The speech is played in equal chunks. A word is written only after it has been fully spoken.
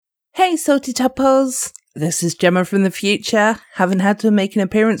Hey, Salty Tupples. This is Gemma from the future. Haven't had to make an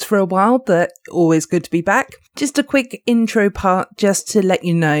appearance for a while, but always good to be back. Just a quick intro part just to let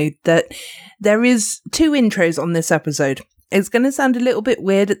you know that there is 2 intros on this episode. It's going to sound a little bit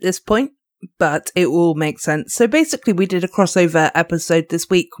weird at this point, but it will make sense. So basically, we did a crossover episode this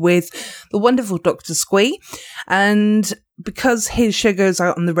week with the wonderful Dr. Squee, and because his show goes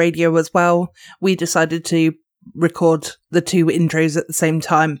out on the radio as well, we decided to record the 2 intros at the same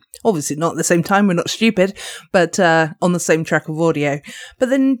time. Obviously not at the same time, we're not stupid, but on the same track of audio. But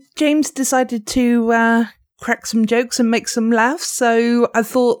then James decided to crack some jokes and make some laughs, so I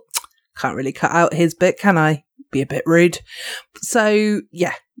thought, can't really cut out his bit, can I? Be a bit rude. So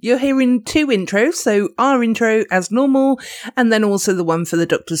yeah, you're hearing 2 intros, so our intro as normal, and then also the one for the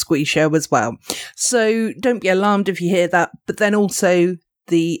Dr. Squee show as well. So don't be alarmed if you hear that, but then also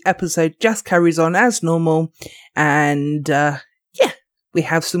the episode just carries on as normal, and we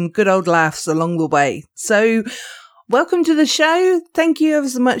have some good old laughs along the way. So welcome to the show. Thank you ever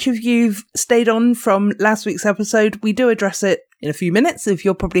so much if you've stayed on from last week's episode. We do address it in a few minutes, if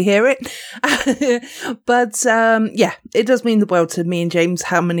you'll probably hear it. But it does mean the world to me and James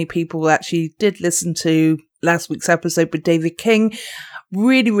how many people actually did listen to last week's episode with David King.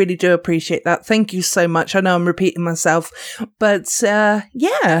 Really, really do appreciate that. Thank you so much. I know I'm repeating myself, but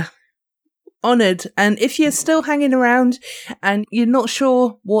honoured. And if you're still hanging around and you're not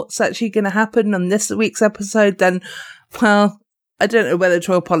sure what's actually going to happen on this week's episode, then, well, I don't know whether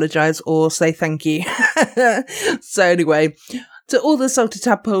to apologise or say thank you. So anyway, to all the Salty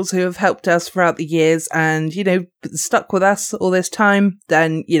Tadpoles who have helped us throughout the years and, stuck with us all this time,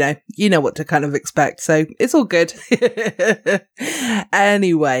 then, you know what to kind of expect. So it's all good.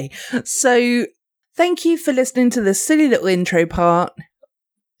 Anyway, so thank you for listening to this silly little intro part.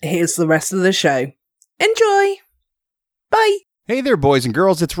 Here's the rest of the show. Enjoy! Bye! Hey there, boys and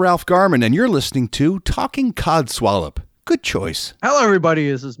girls. It's Ralph Garman, and you're listening to Talking Codswallop. Good choice. Hello, everybody.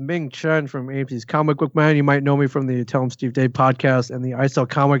 This is Ming Chen from AMC's Comic Book Man. You might know me from the Tell 'em Steve Dave podcast and the I Sell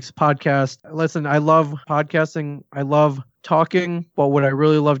Comics podcast. Listen, I love podcasting. I love talking, but what I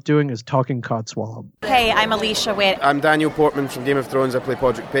really love doing is talking Codswallop. Hey, I'm Alicia Witt. I'm Daniel Portman from Game of Thrones. I play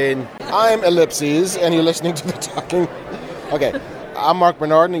Podrick Payne. I'm Ellipses, and you're listening to the Talking... Okay. I'm Mark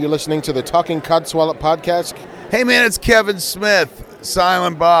Bernard, and you're listening to the Talking Codswallop podcast. Hey, man, it's Kevin Smith,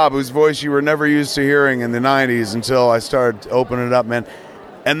 Silent Bob, whose voice you were never used to hearing in the 90s until I started opening it up, man.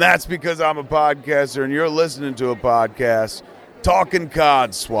 And that's because I'm a podcaster, and you're listening to a podcast, Talking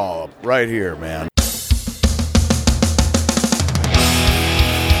Codswallop, right here, man.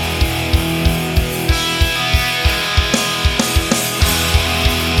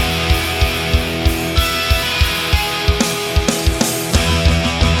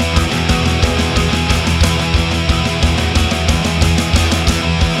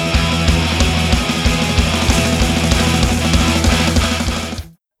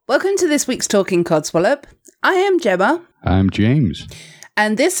 Welcome to this week's Talking Codswallop. I am Gemma. I'm James.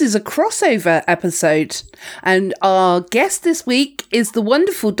 And this is a crossover episode. And our guest this week is the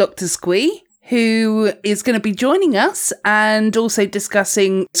wonderful Dr. Squee, who is going to be joining us and also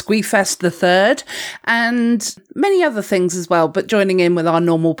discussing Squeefest the Third and many other things as well, but joining in with our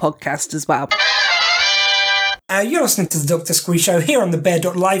normal podcast as well. You're listening to the Dr. Squee Show here on the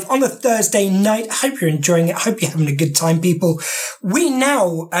Bear.live on a Thursday night. I hope you're enjoying it. I hope you're having a good time, people. We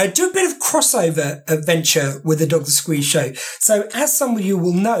now do a bit of crossover adventure with the Dr. Squee Show. So as some of you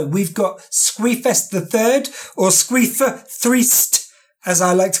will know, we've got Squeefest the Third, or Squeefer Threest, as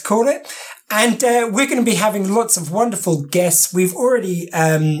I like to call it. And we're going to be having lots of wonderful guests. We've already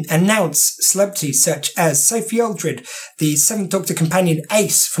announced celebrities such as Sophie Aldred, the 7th Doctor companion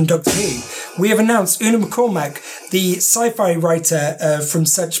Ace from Doctor Who. We have announced Una McCormack, the sci-fi writer from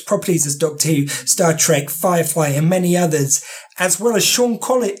such properties as Doctor Who, Star Trek, Firefly, and many others, as well as Sean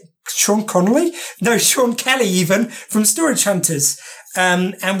Kelly even, from Storage Hunters.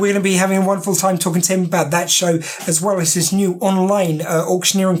 And we're going to be having a wonderful time talking to him about that show, as well as his new online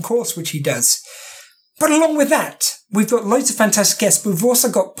auctioneering course, which he does. But along with that, we've got loads of fantastic guests, but we've also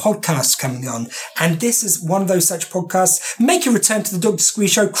got podcasts coming on. And this is one of those such podcasts. Make a return to the Dr. Squee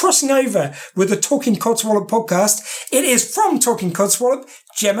Show, crossing over with the Talking Codswallop podcast. It is from Talking Codswallop,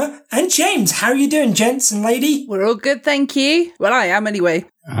 Gemma and James. How are you doing, gents and lady? We're all good, thank you. Well, I am anyway.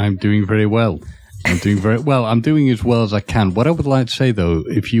 I'm doing very well. I'm doing very well. I'm doing as well as I can. What I would like to say, though,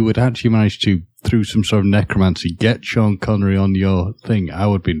 if you would actually manage to, through some sort of necromancy, get Sean Connery on your thing, I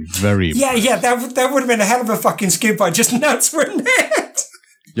would have been very impressed. Yeah, that would have been a hell of a fucking scoop I just announced, wouldn't it?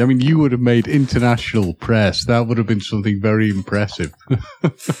 I mean, you would have made international press. That would have been something very impressive.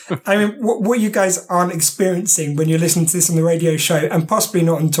 I mean, what you guys aren't experiencing when you're listening to this on the radio show, and possibly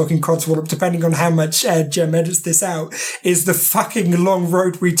not on Talking Codswallop, depending on how much Jem edits this out, is the fucking long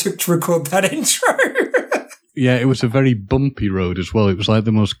road we took to record that intro. Yeah, it was a very bumpy road as well. It was like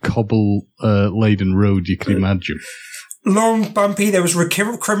the most cobble-laden road you could imagine. Long, bumpy, there was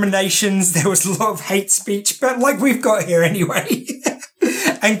recriminations, there was a lot of hate speech, but like we've got here anyway.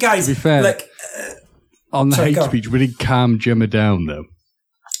 And guys, to be fair, look, on the hate speech, we did calm Gemma down, though.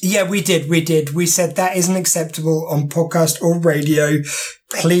 Yeah, we did. We said that isn't acceptable on podcast or radio.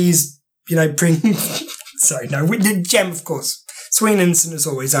 Please, bring... Sorry, no, we did Jem, of course. Sweet and innocent as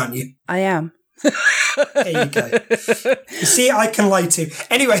always, aren't you? I am. There you go. You see, I can lie too.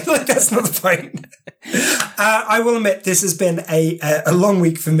 Anyway, look, that's not the point. I will admit this has been a long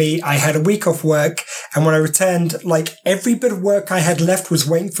week for me. I had a week off work, and when I returned, like every bit of work I had left was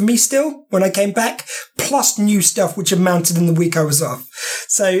waiting for me still when I came back, plus new stuff which had mounted in the week I was off.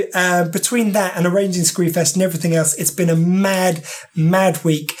 So between that and arranging Screefest and everything else, it's been a mad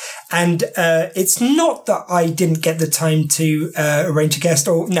week. And it's not that I didn't get the time to arrange a guest,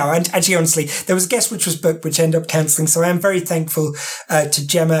 or no, and actually, honestly, there was a guest which was booked, which ended up cancelling. So I am very thankful to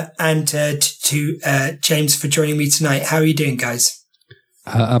Gemma and to James for joining me tonight. How are you doing, guys?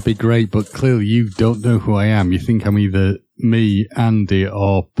 I'd be great, but clearly you don't know who I am. You think I'm either me, Andy,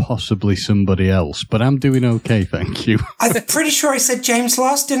 or possibly somebody else. But I'm doing okay, thank you. I'm pretty sure I said James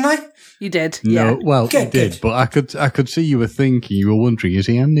last, didn't I? You did. No, yeah. well, you did, but I could see you were thinking, you were wondering, is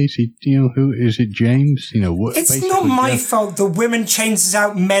he Andy? Is he, who is it? James? What? It's not my fault that women changes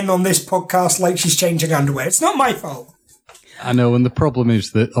out men on this podcast like she's changing underwear. It's not my fault. I know, and the problem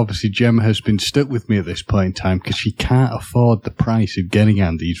is that obviously Gemma has been stuck with me at this point in time because she can't afford the price of getting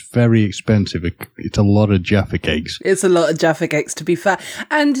Andy. He's very expensive. It's a lot of Jaffa cakes. It's a lot of Jaffa cakes, to be fair.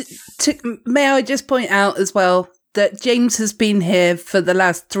 And may I just point out as well that James has been here for the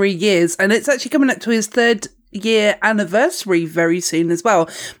last 3 years, and it's actually coming up to his 3rd year anniversary very soon as well.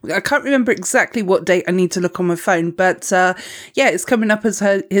 I can't remember exactly what date. I need to look on my phone, but it's coming up as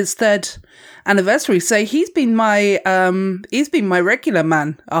his 3rd anniversary. So he's been my regular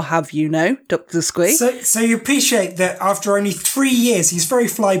man, I'll have you know, Dr. Squee. So you appreciate that after only 3 years, he's very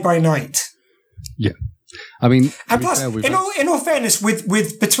fly by night. Yeah, I mean, and plus, in all fairness,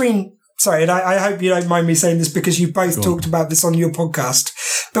 with between. Sorry, and I hope you don't mind me saying this because you both talked about this on your podcast.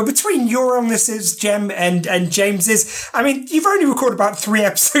 But between your illnesses, Jem, and James's, I mean, you've only recorded about 3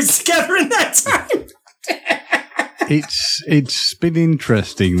 episodes together in that time. It's been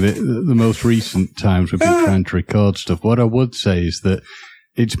interesting, the most recent times we've been trying to record stuff. What I would say is that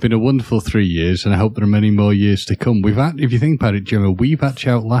it's been a wonderful 3 years, and I hope there are many more years to come. If you think about it, Gemma, we've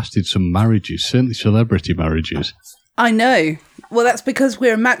actually outlasted some marriages, certainly celebrity marriages. I know. Well, that's because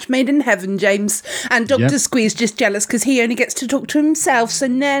we're a match made in heaven, James. And Dr. Squee's just jealous because he only gets to talk to himself, so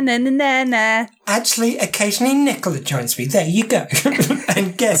nah. Actually, occasionally Nicola joins me. There you go.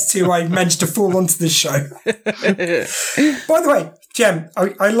 And guess who I managed to fall onto the show. By the way, Jem,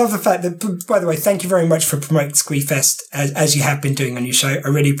 I love the fact that, by the way, thank you very much for promoting Squeefest as you have been doing on your show. I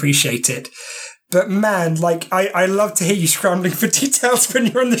really appreciate it. But man, like, I love to hear you scrambling for details when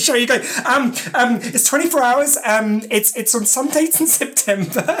you're on the show. You go, it's 24 hours. It's on some dates in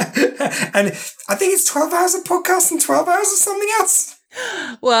September. And I think it's 12 hours of podcast and 12 hours of something else.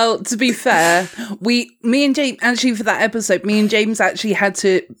 Well, to be fair, me and James, actually for that episode, me and James actually had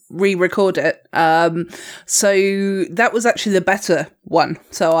to re-record it. So that was actually the better one.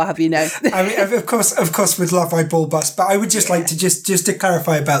 So I'll have you know. I mean, of course, with Love I Ball Bust, but I would just like to just to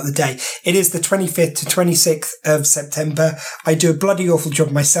clarify about the day. It is the 25th to 26th of September. I do a bloody awful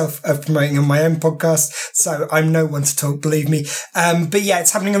job myself of promoting on my own podcast, so I'm no one to talk, believe me. But yeah,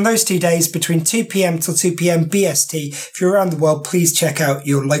 it's happening on those 2 days between 2 p.m. till 2 p.m. BST. If you're around the world, please check out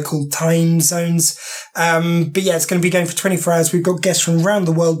your local time zones. But yeah, it's going to be going for 24 hours. We've got guests from around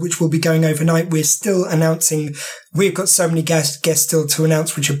the world, which will be going overnight. We're still announcing. We've got so many guests still to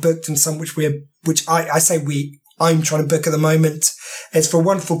announce, which are booked, and some which I'm trying to book at the moment. It's for a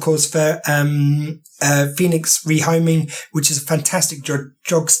wonderful cause for Phoenix Rehoming, which is a fantastic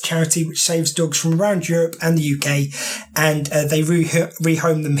dogs charity which saves dogs from around Europe and the UK, and they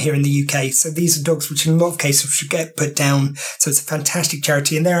rehome them here in the UK. So these are dogs which in a lot of cases should get put down. So it's a fantastic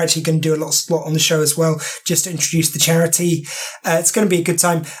charity, and they're actually going to do a lot of slot on the show as well, just to introduce the charity. It's going to be a good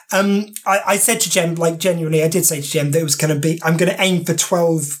time. I said to Jem, like genuinely, I did say to Jem that it was going to be, I'm going to aim for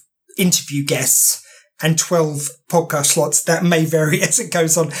 12 interview guests and 12 podcast slots. That may vary as it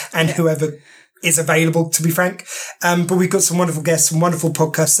goes on, and whoever is available, to be frank. But we've got some wonderful guests, some wonderful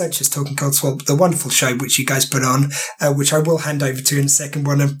podcasts, such as Talking Codswallop, the wonderful show which you guys put on, which I will hand over to in a second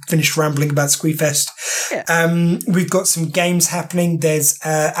when I'm finished rambling about Squeefest. Yeah. We've got some games happening. There's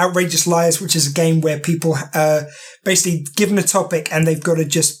Outrageous Liars, which is a game where people basically given a topic and they've got to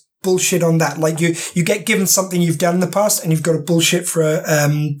just bullshit on that. Like you get given something you've done in the past and you've got to bullshit for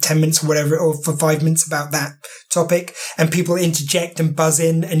 10 minutes or whatever, or for 5 minutes about that topic, and people interject and buzz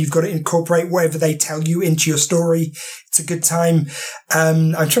in, and you've got to incorporate whatever they tell you into your story. It's a good time.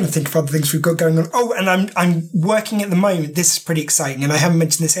 I'm trying to think of other things we've got going on. Oh, and I'm working at the moment. This is pretty exciting, and I haven't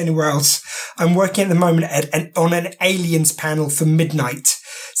mentioned this anywhere else. I'm working at the moment on an aliens panel for Midnight.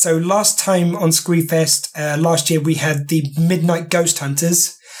 So last time on Squeefest, last year we had the Midnight Ghost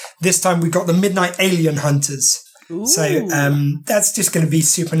Hunters. This time we got the Midnight Alien Hunters. Ooh. So that's just going to be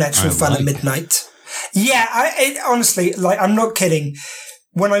supernatural fun at midnight. Yeah, honestly, like, I'm not kidding.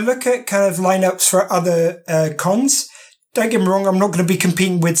 When I look at kind of lineups for other cons, don't get me wrong, I'm not going to be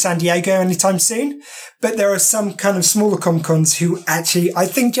competing with San Diego anytime soon. But there are some kind of smaller Comic-Cons who actually, I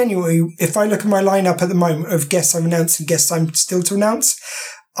think genuinely, if I look at my lineup at the moment of guests I've announced and guests I'm still to announce,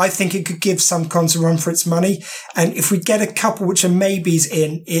 I think it could give some cons a run for its money. And if we get a couple which are maybes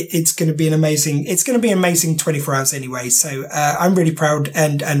in, it's going to be an amazing 24 hours anyway. So, I'm really proud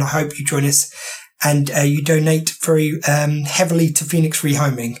and I hope you join us and, you donate very, heavily to Phoenix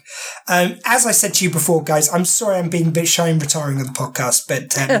Rehoming. As I said to you before, guys, I'm sorry I'm being a bit shy and retiring on the podcast,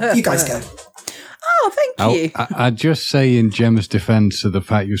 but, you guys go. Oh, thank you. I'd just say in Gemma's defense of the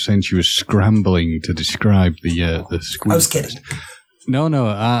fact you were saying she was scrambling to describe the squeeze. I was kidding. No,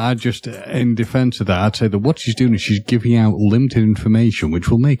 I just, in defense of that, I'd say that what she's doing is she's giving out limited information, which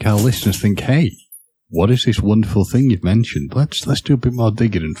will make our listeners think, hey, what is this wonderful thing you've mentioned? Let's do a bit more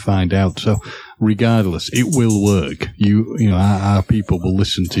digging and find out. So, regardless, it will work. You know, our people will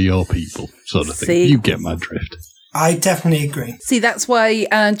listen to your people, sort of thing. See? You get my drift. I definitely agree. See, that's why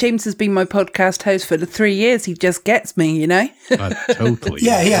James has been my podcast host for the 3 years. He just gets me, you know? Totally.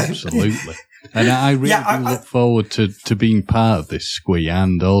 Yeah. Absolutely. And I really do look forward to being part of this squee,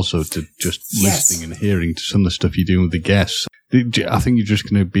 and also to just listening and hearing to some of the stuff you're doing with the guests. I think you're just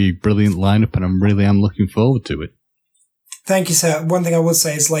going to be a brilliant lineup, and I am looking forward to it. Thank you, sir. One thing I will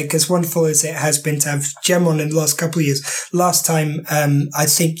say is, like, as wonderful as it has been to have Gem on in the last couple of years, last time, I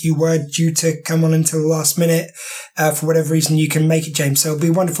think you were due to come on until the last minute. For whatever reason, you can make it, James. So it'll be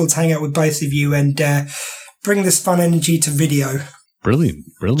wonderful to hang out with both of you and bring this fun energy to video. Brilliant.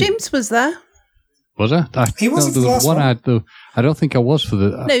 James was there. Was I? He wasn't for the last one. I don't think I was for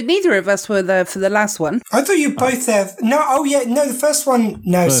the... No, neither of us were there for the last one. I thought you were both there. No, the first one...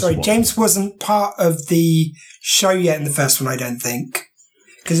 No, sorry, James wasn't part of the show yet in the first one, I don't think.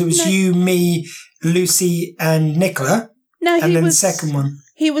 Because it was you, me, Lucy, and Nicola. No, and then the second one.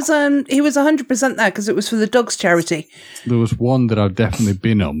 He was 100% there because it was for the dogs charity. There was one that I've definitely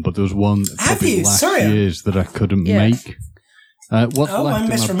been on, but there was one probably last year's that I couldn't make. What's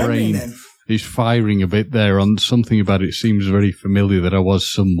left in my brain... Then. He's firing a bit there on something about it. Seems very familiar that I was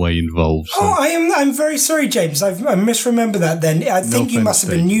some way involved. So. Oh, I'm very sorry, James. I misremember that then. I think you must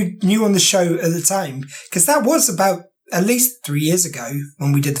have been new on the show at the time, because that was about at least 3 years ago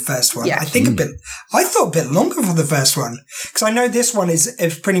when we did the first one. Yeah. I thought a bit longer for the first one, because I know this one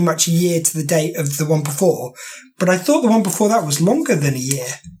is pretty much a year to the date of the one before, but I thought the one before that was longer than a year.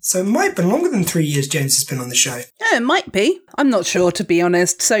 So it might have been longer than 3 years James has been on the show. Yeah, it might be. I'm not sure, to be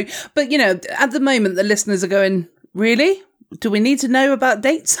honest. So, but, you know, at the moment, the listeners are going, really? Do we need to know about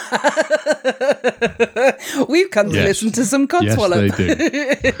dates? We've come to listen to some Codswallop.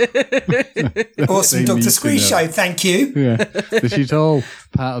 Yes, they do. Awesome Dr. Squee show, thank you. Yeah, this is all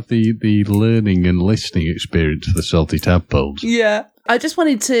part of the learning and listening experience for the Salty Tadpoles. Yeah. I just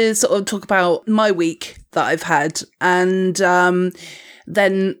wanted to sort of talk about my week that I've had, and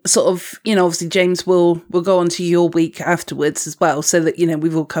then sort of, you know, obviously James will go on to your week afterwards as well, so that, you know,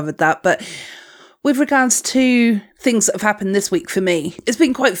 we've all covered that. But with regards to things that have happened this week for me, it's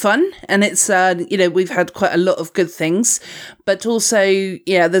been quite fun, and it's, you know, we've had quite a lot of good things, but also,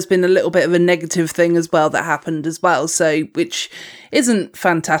 yeah, there's been a little bit of a negative thing as well that happened as well, so, which isn't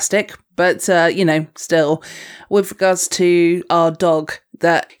fantastic, but, you know, still, with regards to our dog,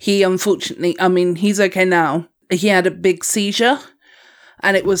 that he unfortunately, I mean, he's okay now, he had a big seizure,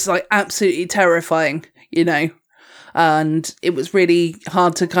 and it was, like, absolutely terrifying, you know, and it was really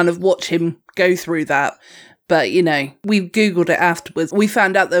hard to kind of watch him go through that. But, you know, we Googled it afterwards. We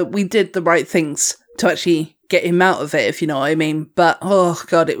found out that we did the right things to actually get him out of it, if you know what I mean. But, oh,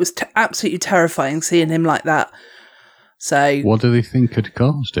 God, it was absolutely terrifying seeing him like that. So, what do they think had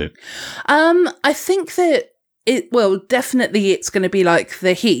caused it? I think that Definitely it's going to be like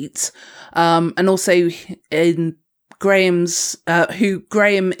The Heat. And also in Graham's,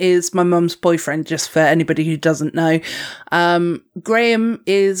 Graham is my mum's boyfriend, just for anybody who doesn't know. Graham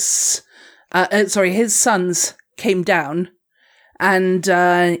is, his sons came down. And,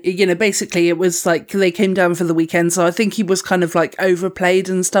 basically it was like they came down for the weekend. So I think he was kind of like overplayed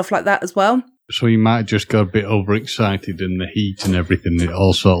and stuff like that as well. So he might just got a bit overexcited in the heat and everything. It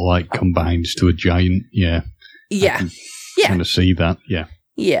all sort of like combines to a giant, yeah. Yeah. Kind of see that, yeah.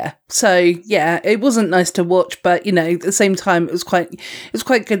 Yeah. So, yeah, it wasn't nice to watch, but, at the same time, it was quite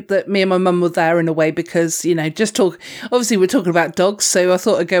good that me and my mum were there in a way because, obviously we're talking about dogs, so I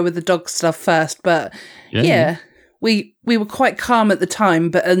thought I'd go with the dog stuff first, but yeah. We were quite calm at the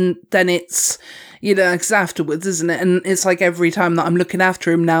time, but and then it's, it's afterwards, isn't it? And it's like every time that I'm looking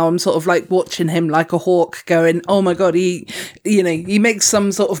after him now, I'm sort of like watching him like a hawk going, oh my God, he makes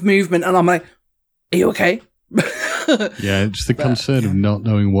some sort of movement and I'm like, are you okay? Yeah, it's the concern of not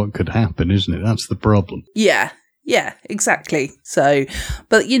knowing what could happen, isn't it? That's the problem. Yeah, exactly. So,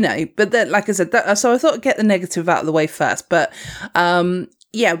 but then, like I said, so I thought I'd get the negative out of the way first. But,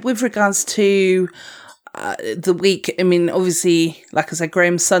 with regards to the week, I mean, obviously, like I said,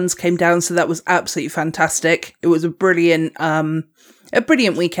 Graham's sons came down, so that was absolutely fantastic. It was a brilliant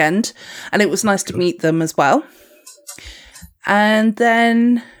weekend, and it was nice to meet them as well. And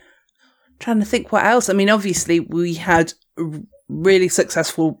then, trying to think what else. I mean, obviously, we had a really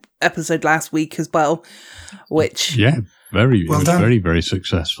successful episode last week as well, which very, very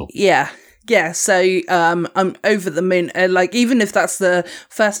successful. Yeah. So I'm over the moon. Like, even if that's the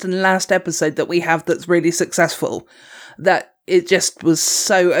first and last episode that we have that's really successful, that it just was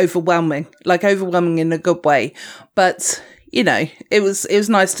so overwhelming in a good way. But it was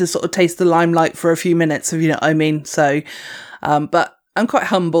nice to sort of taste the limelight for a few minutes, if you know what I mean. So, but I'm quite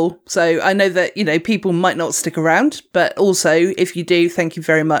humble, so I know that, people might not stick around, but also, if you do, thank you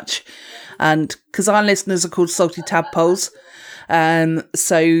very much. And because our listeners are called Salty Tadpoles,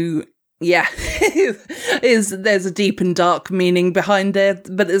 so, yeah, there's a deep and dark meaning behind it,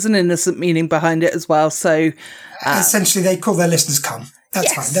 but there's an innocent meaning behind it as well, so... essentially, they call their listeners cum.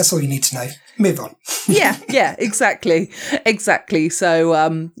 That's fine, that's all you need to know. Move on. yeah, exactly.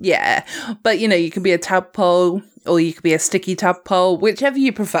 So, but, you can be a tadpole... or you could be a sticky tadpole, whichever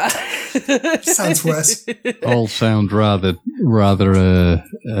you prefer. Sounds worse. All sound rather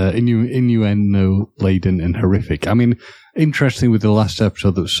innuendo-laden and horrific. I mean, interesting with the last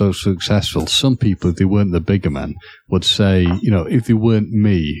episode that was so successful, some people, if they weren't the bigger man, would say, if they weren't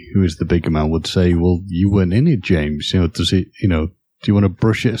me, who is the bigger man, would say, well, you weren't in it, James. Does it, do you want to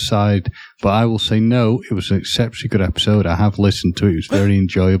brush it aside? But I will say no, it was an exceptionally good episode. I have listened to it. It was very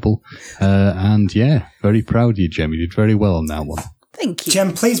enjoyable. And yeah, very proud of you, Jem. You did very well on that one. Thank you.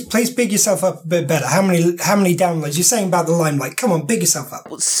 Jem, please big yourself up a bit better. How many downloads? You're saying about the limelight. Come on, big yourself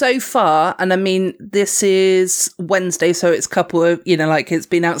up. So far, and I mean, this is Wednesday, so it's a couple of, it's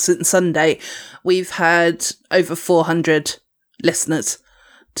been out since Sunday. We've had over 400 listeners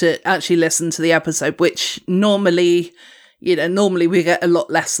to actually listen to the episode, which normally we get a lot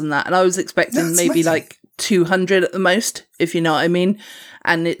less than that. And I was expecting maybe like 200 at the most, if you know what I mean.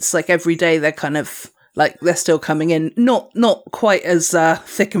 And it's like every day they're kind of like, they're still coming in. Not quite as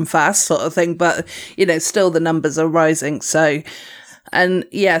thick and fast sort of thing, but, still the numbers are rising. So, and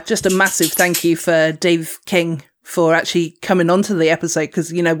yeah, just a massive thank you for Dave King for actually coming onto the episode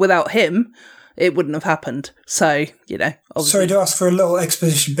because, without him, it wouldn't have happened. So, obviously. Sorry to ask for a little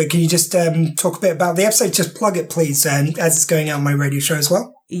exposition, but can you just talk a bit about the episode? Just plug it, please, as it's going out on my radio show as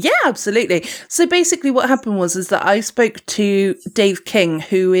well. Yeah, absolutely. So basically what happened was that I spoke to Dave King,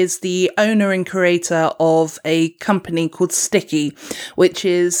 who is the owner and creator of a company called Sticky, which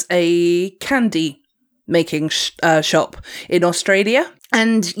is a candy making shop in Australia.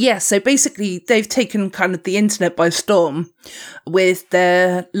 And yeah, so basically they've taken kind of the internet by storm with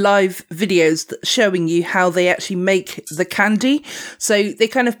their live videos showing you how they actually make the candy. So they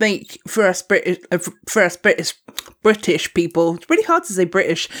kind of make for us British people. It's really hard to say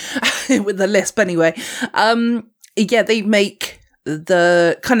British with the lisp anyway. They make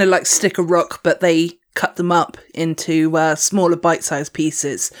the kind of like sticker rock, but they cut them up into smaller bite-sized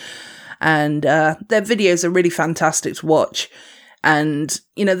pieces. And their videos are really fantastic to watch. And,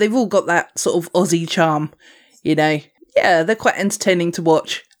 they've all got that sort of Aussie charm, Yeah, they're quite entertaining to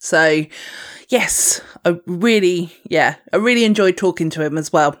watch. So, yes, I really enjoyed talking to him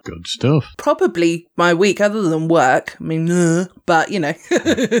as well. Good stuff. Probably my week, other than work. I mean, but,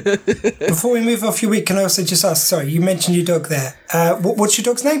 Before we move off your week, can I also just ask, sorry, you mentioned your dog there. What's your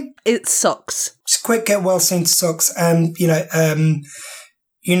dog's name? It's Socks. Just quick, get well seen to Socks.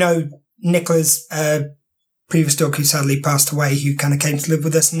 Nicola's previous dog who sadly passed away, who kind of came to live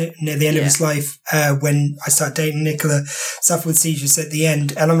with us near the end of his life, when I started dating Nicola, suffered with seizures at the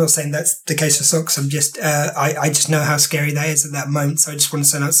end. And I'm not saying that's the case for Socks. I'm just, I just know how scary that is at that moment. So I just want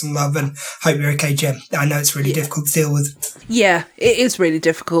to send out some love and hope you're okay, Jem. I know it's really difficult to deal with. Yeah, it is really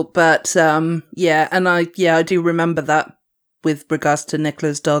difficult, but, and I do remember that with regards to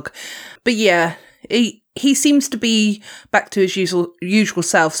Nicola's dog. But yeah, he seems to be back to his usual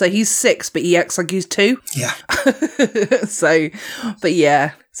self. So he's 6, but he acts like he's 2. Yeah. So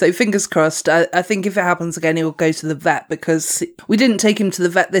fingers crossed. I think if it happens again, he'll go to the vet, because we didn't take him to the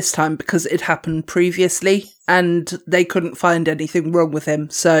vet this time because it happened previously and they couldn't find anything wrong with him.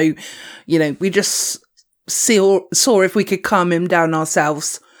 So, we just saw if we could calm him down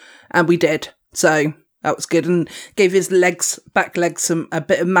ourselves, and we did. So that was good, and gave his back legs a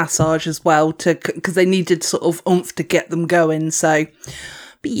bit of massage as well, because they needed sort of oomph to get them going. So,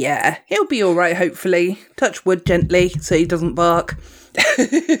 but yeah, he'll be all right. Hopefully, touch wood gently so he doesn't bark.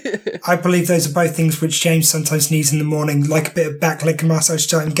 I believe those are both things which James sometimes needs in the morning, like a bit of back leg massage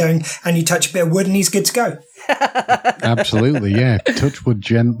time going, and you touch a bit of wood and he's good to go. Absolutely, yeah. Touch wood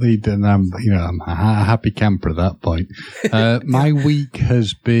gently, then I'm a happy camper at that point. My week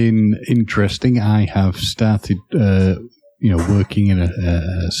has been interesting. I have started, working in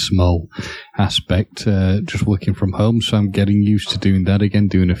a small aspect, just working from home. So I'm getting used to doing that again,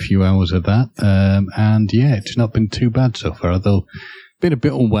 doing a few hours of that. And yeah, it's not been too bad so far, although been a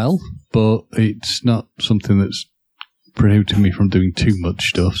bit unwell, but it's not something that's prohibited me from doing too much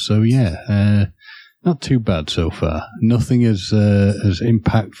stuff. So yeah, not too bad so far. Nothing as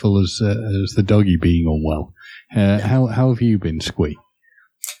impactful as the doggy being unwell. How have you been, Squee?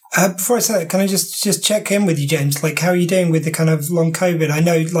 Before I say that, can I just check in with you, James? Like, how are you doing with the kind of long COVID? I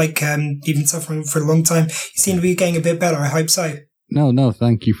know, you've been suffering for a long time. You seem to be getting a bit better. I hope so. No,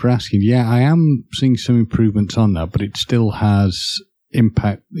 thank you for asking. Yeah, I am seeing some improvements on that, but it still has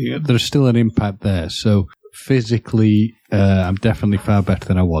impact. There's still an impact there. So physically, I'm definitely far better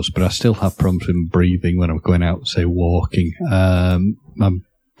than I was, but I still have problems with breathing when I'm going out, say, walking. My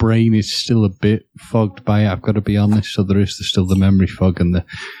brain is still a bit fogged by it, I've got to be honest. So there's still the memory fog, and the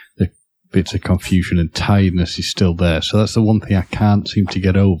bits of confusion and tiredness is still there. So that's the one thing I can't seem to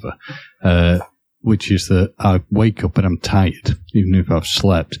get over, which is that I wake up and I'm tired, even if I've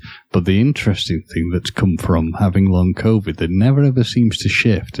slept. But the interesting thing that's come from having long COVID that never ever seems to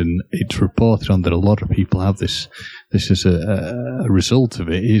shift, and it's reported on that a lot of people have this is a result of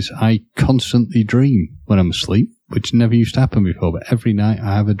it, is I constantly dream when I'm asleep, which never used to happen before. But every night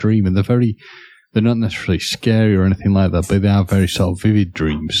I have a dream, and they're not necessarily scary or anything like that, but they are very sort of vivid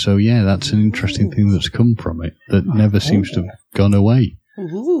dreams. So yeah, that's an interesting thing that's come from it that never seems to have gone away.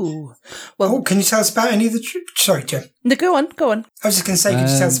 Ooh. Well, can you tell us about any of the sorry, Jem. No, go on. I was just going to say, can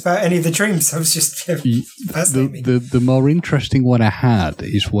you tell us about any of the dreams? I was just the more interesting one I had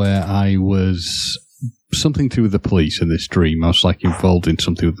is where I was something to do with the police in this dream. I was involved in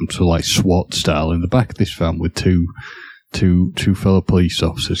something with them, so SWAT style, in the back of this van with two fellow police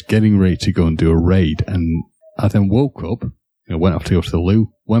officers getting ready to go and do a raid. And I then woke up, went off to go to the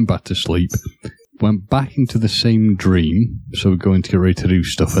loo, went back to sleep, went back into the same dream, so we're going to get ready to do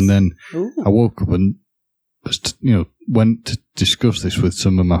stuff, and then I woke up and went to discuss this with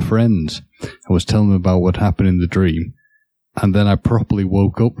some of my friends. I was telling them about what happened in the dream, and then I properly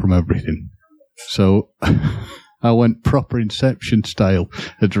woke up from everything. So I went proper Inception style,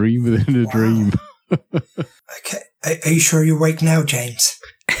 a dream within a dream. Okay, are you sure you're awake now, James?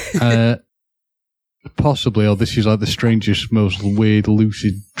 Possibly, or this is the strangest, most weird,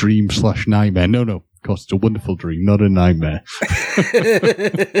 lucid dream / nightmare. No, of course, it's a wonderful dream, not a nightmare.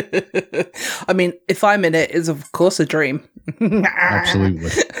 I mean, if I'm in it, it's of course a dream.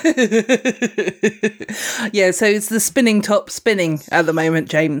 Absolutely. Yeah, so it's the spinning top spinning at the moment,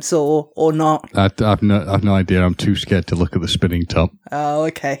 James, or not? I've no idea. I'm too scared to look at the spinning top. Oh,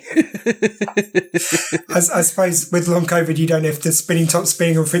 okay. I suppose with long COVID, you don't know if the spinning top's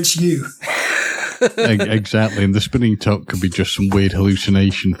spinning or if it's you. Exactly, and the spinning top could be just some weird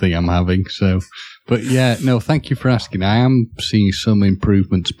hallucination thing I'm having. So, but yeah, no, thank you for asking. I am seeing some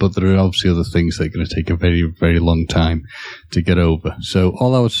improvements, but there are obviously other things that are going to take a very, very long time to get over. So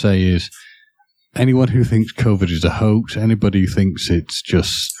all I would say is, anyone who thinks COVID is a hoax, anybody who thinks it's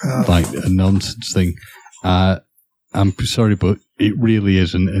just a nonsense thing, I'm sorry, but it really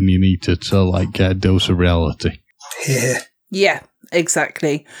isn't, and you need to get a dose of reality. Yeah.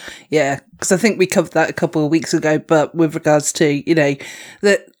 Exactly. Yeah. Because I think we covered that a couple of weeks ago, but with regards to,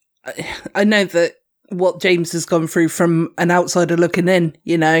 that I know that what James has gone through from an outsider looking in,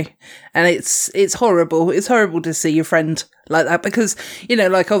 you know, and it's horrible. It's horrible to see your friend like that because, you know,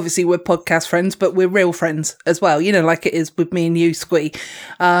 like obviously we're podcast friends, but we're real friends as well, you know, like it is with me and you, Squee.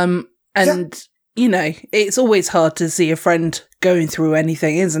 You know, it's always hard to see a friend going through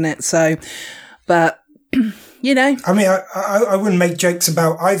anything, isn't it? So, but, you know. I mean, I wouldn't make jokes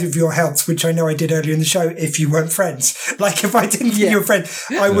about either of your healths, which I know I did earlier in the show, if you weren't friends. Like, if I didn't think you were a friend,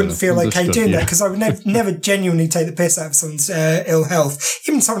 I wouldn't feel okay doing that, because I would never genuinely take the piss out of someone's ill health.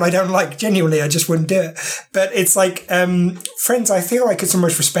 Even someone I don't like, genuinely, I just wouldn't do it. But it's like, friends, I feel like it's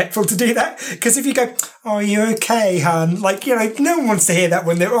almost respectful to do that, because if you go, oh, are you okay, hon? Like, you know, no one wants to hear that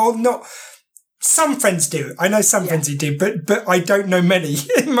when they're all not... Some friends do. I know some friends who do, but I don't know many.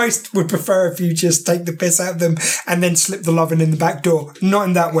 Most would prefer if you just take the piss out of them and then slip the loving in the back door. Not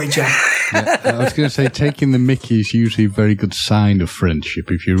in that way, John. Yeah, I was going to say, taking the mickey is usually a very good sign of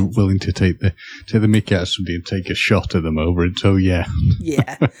friendship. If you're willing to take the mickey out of somebody and take a shot at them over it. So yeah,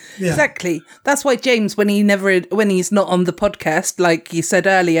 exactly. That's why James, when he's not on the podcast, like you said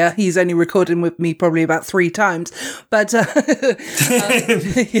earlier, he's only recording with me probably about 3 times. But three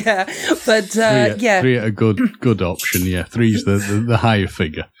at a good option. Yeah, 3's the higher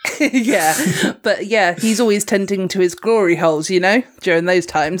figure. But he's always tending to his glory holes, you know, during those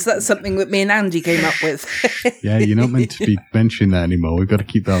times. That's something that me and Andy came up with. Yeah, you're not meant to be mentioning that anymore. We've got to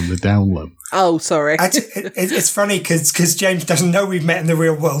keep that on the down low. Oh, sorry. It's funny because James doesn't know we've met in the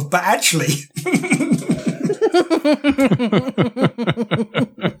real world, but actually...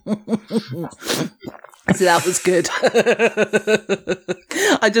 So that was good.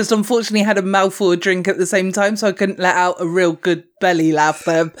 I just unfortunately had a mouthful of drink at the same time, so I couldn't let out a real good belly laugh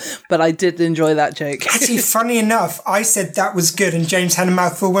there, but I did enjoy that joke. Actually, funny enough, I said that was good and James had a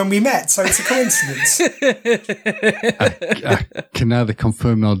mouthful when we met, so it's a coincidence. I can neither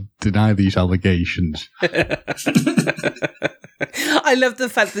confirm nor deny these allegations. I love the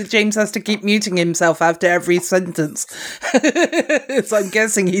fact that James has to keep muting himself after every sentence. So I'm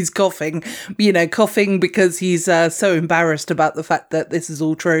guessing he's coughing, because he's so embarrassed about the fact that this is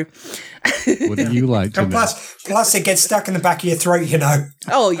all true. What do you like to know? Plus it gets stuck in the back of your throat, you know.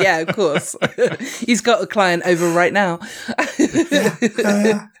 Oh, yeah, of course. He's got a client over right now.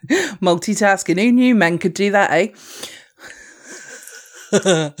 Multitasking. Who knew men could do that, eh?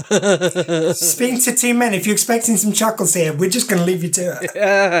 Speaking to 2 men, if you're expecting some chuckles here, we're just going to leave you to it.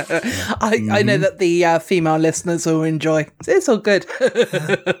 I know that the female listeners will enjoy. It's all good.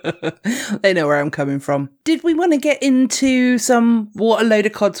 They know where I'm coming from. Did we want to get into some What a Load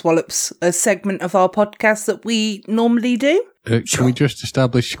of Codswallops, a segment of our podcast that we normally do? Can we just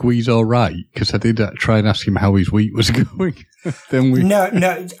establish Squee's all right? Because I did try and ask him how his week was going.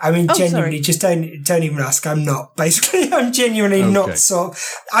 No. I mean, genuinely, just don't even ask. I'm not. Basically, I'm genuinely not. So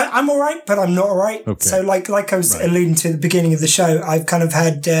I'm all right, but I'm not all right. Okay. So, like I was alluding to at the beginning of the show, I've kind of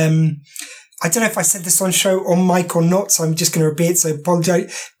had. I don't know if I said this on show on mic or not, so I'm just going to repeat. So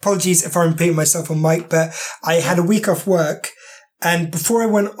apologies if I'm repeating myself on mic, but I had a week off work. And before I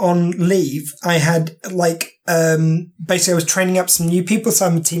went on leave, I had basically I was training up some new people. So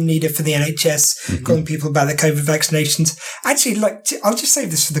I'm a team leader for the NHS, calling people about their COVID vaccinations. Actually, I'll just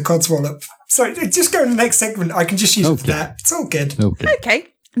save this for the Codswallop. So just go in the next segment. I can just use it for that. It's all good. Okay.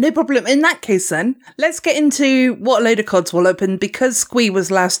 No problem. In that case, then, let's get into What a Load of Codswallop. And because Squee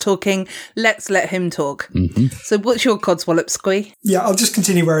was last talking, let's let him talk. Mm-hmm. So what's your Codswallop, Squee? Yeah, I'll just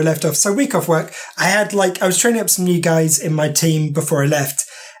continue where I left off. So week off work, I was training up some new guys in my team before I left.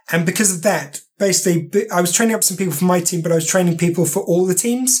 And because of that, basically, I was training up some people for my team, but I was training people for all the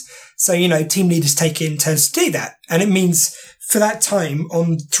teams. So, team leaders take it in turns to do that. And it means for that time,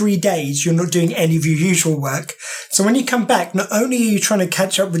 on 3 days, you're not doing any of your usual work. So when you come back, not only are you trying to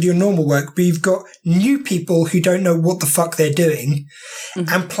catch up with your normal work, but you've got new people who don't know what the fuck they're doing.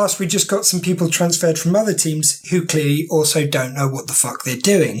 Mm-hmm. And plus, we just got some people transferred from other teams who clearly also don't know what the fuck they're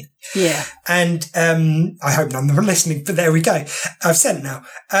doing. Yeah. And I hope none of them are listening, but there we go. I've said it now.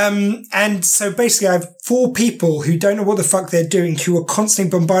 And so basically I have 4 people who don't know what the fuck they're doing, who are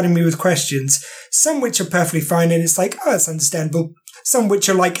constantly bombarding me with questions, some which are perfectly fine, and it's like, oh, that's understandable. Some which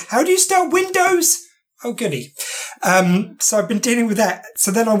are like, how do you start Windows? Oh, goody. So I've been dealing with that.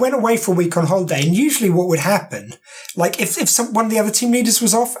 So then I went away for a week on holiday, and usually what would happen, like if one of the other team leaders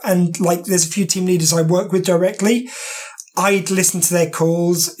was off, and like there's a few team leaders I work with directly, I'd listen to their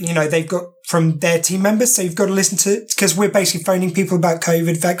calls, they've got from their team members. So you've got to listen to, because we're basically phoning people about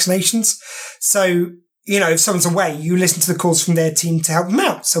COVID vaccinations. So, if someone's away, you listen to the calls from their team to help them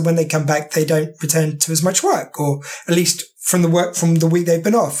out. So when they come back, they don't return to as much work, or at least from the work from the week they've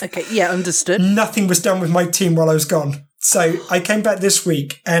been off. Okay. Yeah. Understood. Nothing was done with my team while I was gone. So I came back this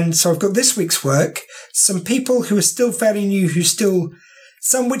week, and so I've got this week's work, some people who are still fairly new,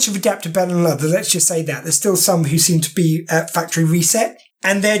 some which have adapted better than others, let's just say that. There's still some who seem to be at factory reset,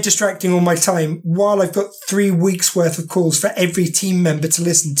 and they're distracting all my time while I've got 3 weeks worth of calls for every team member to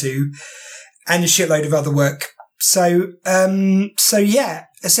listen to, and a shitload of other work. So yeah,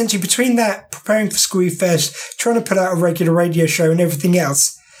 essentially between that, preparing for Screw Fest, trying to put out a regular radio show and everything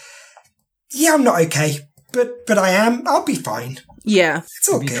else, yeah, I'm not okay. But I am. I'll be fine. Yeah. It's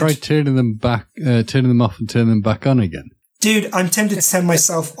all Have good. you tried turning them off and turning them back on again? Dude, I'm tempted to turn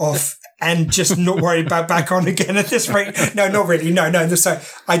myself off and just not worry about back on again at this rate. No, not really. No. Sorry.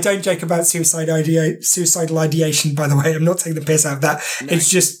 I don't joke about suicidal ideation, by the way. I'm not taking the piss out of that. No. It's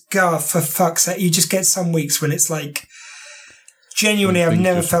just, God, for fuck's sake. You just get some weeks when it's like, genuinely, I've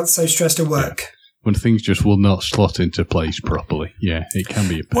never felt so stressed at work. Yeah. When things just will not slot into place properly. Yeah, it can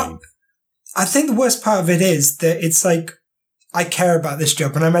be a pain. Well, I think the worst part of it is that it's like, I care about this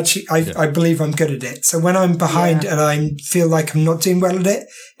job and I believe I'm good at it. So when I'm behind and I feel like I'm not doing well at it,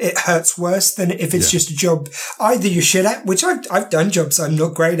 it hurts worse than if it's just a job either you're shit at, which I've done jobs I'm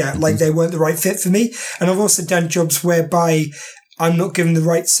not great at, like they weren't the right fit for me. And I've also done jobs whereby I'm not given the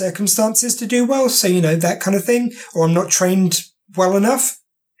right circumstances to do well. So, that kind of thing, or I'm not trained well enough.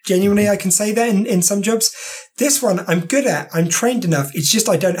 Genuinely, I can say that in some jobs. This one, I'm good at. I'm trained enough. It's just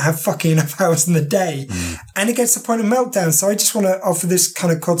I don't have fucking enough hours in the day. And it gets to the point of meltdown. So I just want to offer this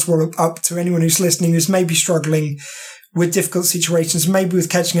kind of codswallop up to anyone who's listening who's maybe struggling with difficult situations, maybe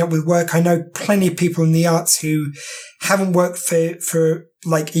with catching up with work. I know plenty of people in the arts who haven't worked for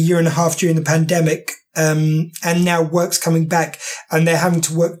like a year and a half during the pandemic. And now work's coming back and they're having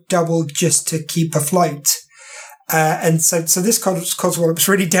to work double just to keep afloat. And so this codswallop is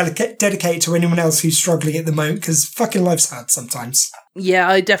really dedicated to anyone else who's struggling at the moment, because fucking life's hard sometimes. Yeah,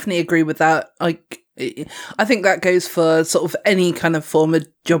 I definitely agree with that. I think that goes for sort of any kind of form of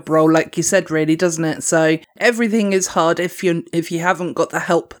job role, like you said, really, doesn't it? So everything is hard if you haven't got the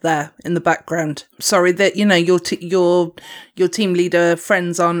help there in the background. Sorry that your team leader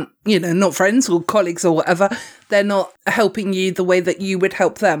friends aren't, not friends or colleagues or whatever. They're not helping you the way that you would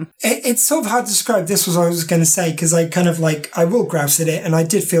help them. It's sort of hard to describe. This was what I was going to say, because I kind of I will grouse at it, and I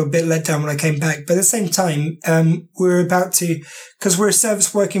did feel a bit let down when I came back. But at the same time, we're about to, because we're a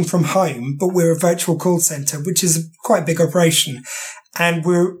service working from home, but we're a virtual call center, which is quite a big operation. And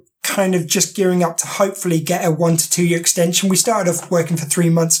we're kind of just gearing up to hopefully get a 1 to 2 year extension. We started off working for 3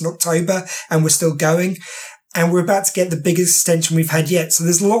 months in October, and we're still going. And we're about to get the biggest extension we've had yet. So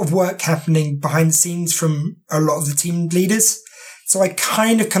there's a lot of work happening behind the scenes from a lot of the team leaders. So I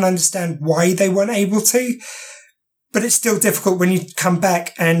kind of can understand why they weren't able to, but it's still difficult when you come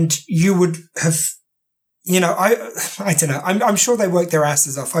back and you would have, I don't know. I'm sure they work their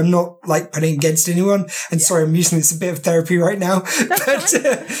asses off. I'm not putting against anyone. And sorry, I'm using this a bit of therapy right now.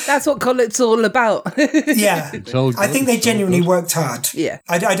 That's what Collett's all about. Yeah. I think they genuinely worked hard. Yeah.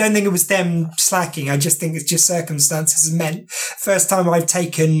 I don't think it was them slacking. I just think it's just circumstances meant. First time I've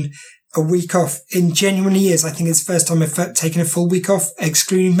taken a week off in genuine years. I think it's the first time I've taken a full week off,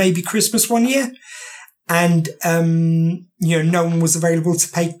 excluding maybe Christmas one year. And, no one was available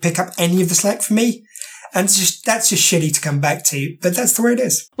to pick up any of the slack for me. And that's just shitty to come back to, but that's the way it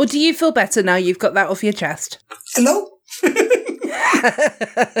is. Well, do you feel better now you've got that off your chest? Hello? I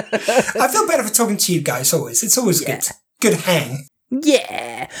feel better for talking to you guys always. It's always good. Good hang.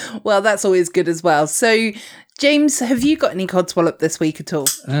 Yeah. Well, that's always good as well. So, James, have you got any codswallop this week at all?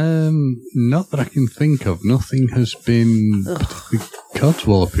 Not that I can think of. Nothing has been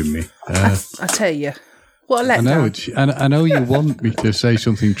codswalloping me. I tell you. What a letdown. I know you want me to say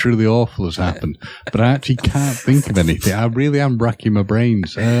something truly awful has happened, but I actually can't think of anything. I really am racking my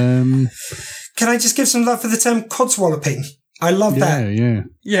brains. Can I just give some love for the term codswalloping? I love that.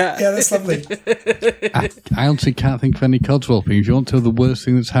 Yeah, that's lovely. I honestly can't think of any codswalloping. If you want to know the worst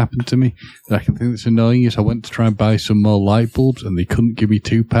thing that's happened to me that I can think that's annoying is I went to try and buy some more light bulbs and they couldn't give me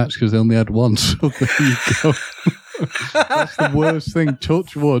 2 packs because they only had one. So there you go. That's the worst thing,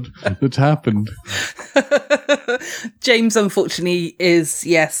 touch wood, that's happened. James, unfortunately,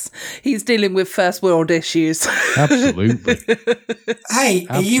 he's dealing with first world issues. Absolutely. Hey,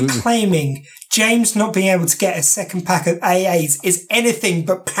 are you claiming James not being able to get a second pack of AAs is anything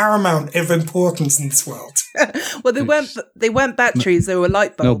but paramount of importance in this world? Well, they weren't batteries, they were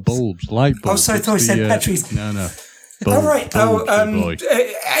light bulbs. No, bulbs, light bulbs. Oh, sorry, I thought I said batteries. No. All right.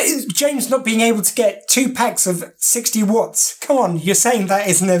 James not being able to get 2 packs of 60 watts. Come on, you're saying that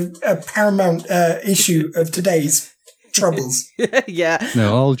isn't a paramount issue of today's? troubles. Yeah.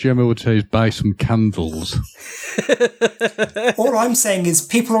 No, all Gemma would say is buy some candles. All I'm saying is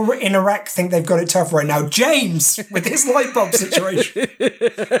people in Iraq think they've got it tough right now. James, with his light bulb situation.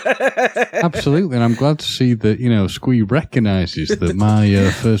 Absolutely, and I'm glad to see that, Squee recognises that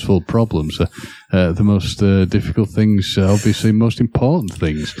my first world problems are the most difficult things, obviously most important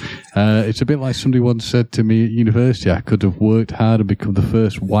things. It's a bit like somebody once said to me at university, I could have worked hard and become the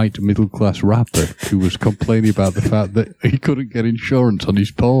first white middle-class rapper who was complaining about the fact that he couldn't get insurance on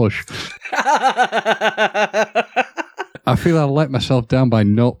his Porsche. I feel I let myself down by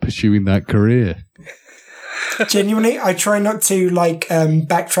not pursuing that career. Genuinely, I try not to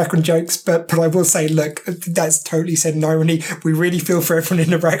backtrack on jokes, but I will say, look, that's totally said in irony. We really feel for everyone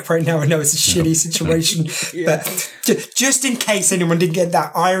in Iraq right now. I know it's a shitty situation, but just in case anyone didn't get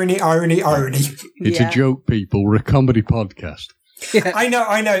that, irony. It's a joke, people. We're a comedy podcast. Yeah. I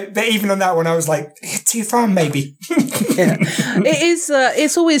know. But even on that one, I was like, too far, maybe. Yeah. It is.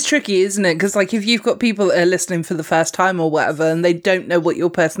 It's always tricky, isn't it? Because if you've got people that are listening for the first time or whatever, and they don't know what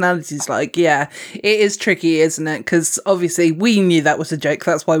your personality's like, it is tricky, isn't it? Because obviously we knew that was a joke.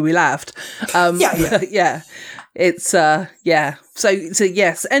 That's why we laughed. Yeah. It's So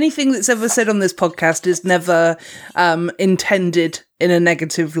yes, anything that's ever said on this podcast is never intended in a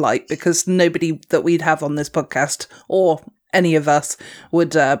negative light, because nobody that we'd have on this podcast or any of us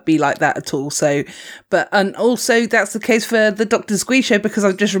would be like that at all. And also that's the case for the Dr. Squee show, because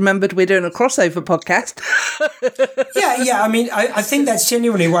I've just remembered we're doing a crossover podcast. Yeah. I mean, I think that's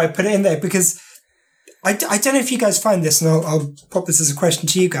genuinely why I put it in there, because I don't know if you guys find this, and I'll pop this as a question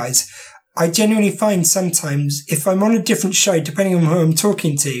to you guys. I genuinely find sometimes if I'm on a different show, depending on who I'm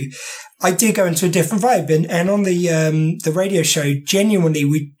talking to, I do go into a different vibe. And on the radio show,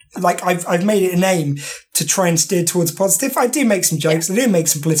 genuinely I've made it an aim to try and steer towards positive. I do make some jokes. I do make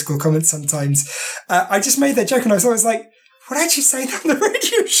some political comments sometimes. I just made that joke and I was like, would I actually say that on the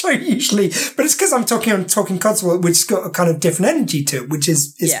radio show usually? But it's because I'm talking on Talking Codswallop, which has got a kind of different energy to it, which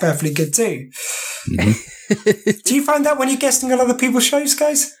is perfectly good too. Mm-hmm. Do you find that when you're guesting on other people's shows,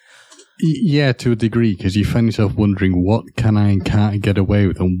 guys? Yeah, to a degree, because you find yourself wondering what can I and can't I get away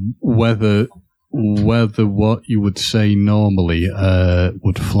with, and whether what you would say normally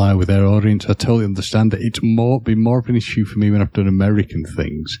would fly with their audience. I totally understand that. It's been more of an issue for me when I've done American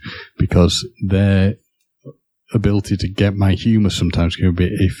things, because their ability to get my humour sometimes can be a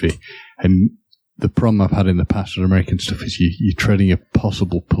bit iffy. And the problem I've had in the past with American stuff is you're treading a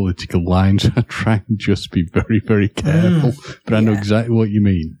possible political line, so I try and just be very, very careful. But I know exactly what you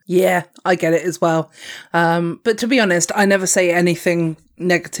mean. Yeah, I get it as well. But to be honest, I never say anything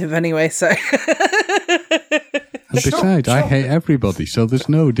negative anyway, so... And besides, I hate everybody, so there's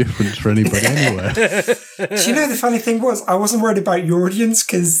no difference for anybody anywhere. Do you know, the funny thing was, I wasn't worried about your audience,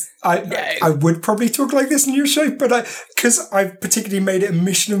 because I would probably talk like this in your show, but because I particularly made it a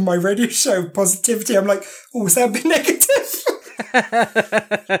mission of my radio show, positivity, I'm like, is that a bit negative?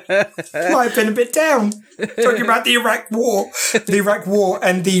 Might have been a bit down. Talking about the Iraq War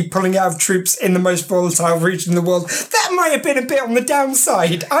and the pulling out of troops in the most volatile region in the world. That might have been a bit on the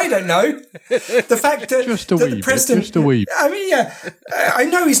downside. I don't know. The fact that, the president... Just a wee. I mean, I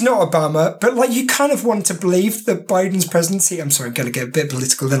know he's not Obama, but you kind of want to believe that Biden's presidency... I'm sorry, I'm going to get a bit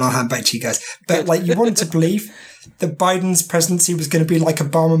political, then I'll hand back to you guys. But you want to believe that Biden's presidency was going to be like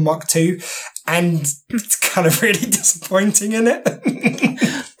Obama Mark II, and it's kind of really disappointing, isn't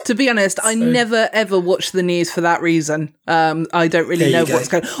it? To be honest, I never ever watch the news for that reason. I don't really know what's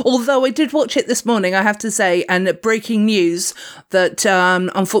going on. Although I did watch it this morning, I have to say, and breaking news that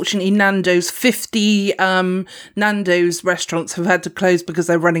unfortunately Nando's 50 Nando's restaurants have had to close because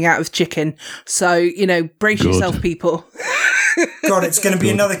they're running out of chicken. So, brace yourself, people. God, it's going to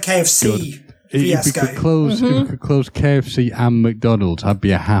be another KFC. If we could close KFC and McDonald's, I'd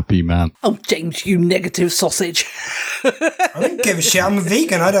be a happy man. Oh, James, you negative sausage. I don't give a shit. I'm a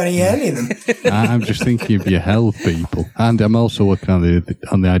vegan. I don't eat any of them. I'm just thinking of your health, people. And I'm also working on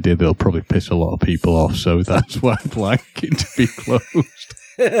the idea that it'll probably piss a lot of people off, so that's why I'd like it to be closed.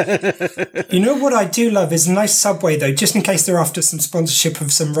 You know what I do love is a nice Subway, though, just in case they're after some sponsorship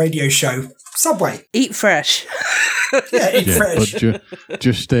of some radio show. Subway. Eat fresh. Eat fresh. But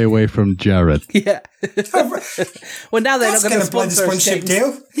just stay away from Jared. Yeah. Well, now they're not going to sponsor the sponsorship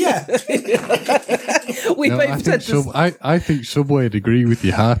deal. Yeah. I think Subway would agree with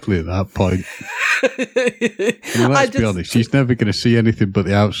you heartily at that point. Let's be honest. He's never going to see anything but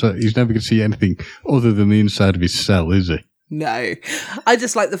the outside. He's never going to see anything other than the inside of his cell, is he? No. I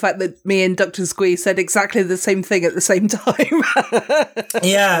just like the fact that me and Dr. Squeeze said exactly the same thing at the same time.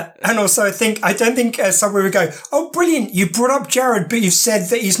 Yeah, and also I don't think somebody would go, oh, brilliant, you brought up Jared, but you've said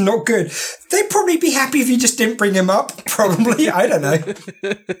that he's not good. They'd probably be happy if you just didn't bring him up, probably. I don't know.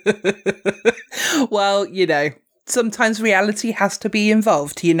 Well, you know, sometimes reality has to be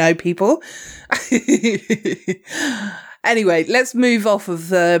involved, you know, people. Anyway, let's move off of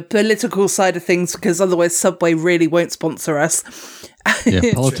the political side of things because otherwise Subway really won't sponsor us.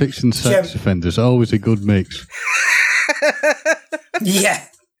 Yeah, politics and sex offenders, always a good mix. Yeah.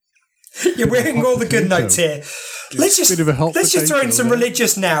 You're wearing all the good notes here. Let's just throw in some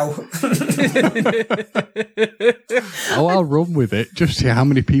religious now. Oh, I'll run with it. Just see how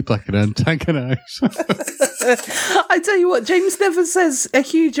many people I can antagonise. I tell you what, James never says a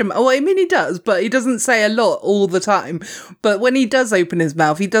huge amount. Well, I mean, he does, but he doesn't say a lot all the time. But when he does open his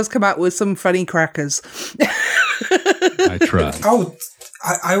mouth, he does come out with some funny crackers. I try. Oh,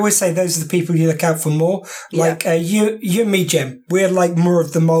 I always say those are the people you look out for more. Like you and me, Jem, we're like more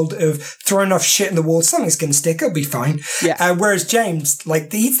of the mold of throwing off shit in the wall. Something's going to stick. It'll be fine. Yeah. Whereas James,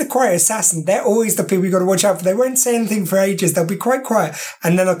 like he's the quiet assassin. They're always the people you got to watch out for. They won't say anything for ages. They'll be quite quiet,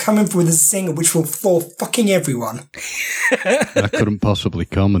 and then they'll come in with a singer which will floor fucking everyone. I couldn't possibly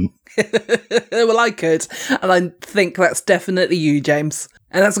comment. Well, I could, and I think that's definitely you, James,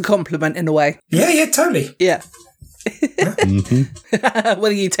 and that's a compliment in a way. Yeah, totally. Yeah.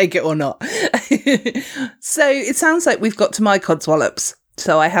 Whether you take it or not. So it sounds like we've got to my codswallops.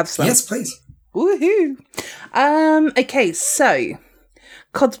 So I have some. Yes, please. Woohoo! Okay, so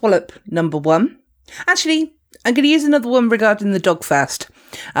codswallop number 1. Actually, I'm going to use another one regarding the dog first.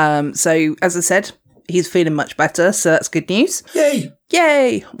 So as I said, he's feeling much better, so that's good news.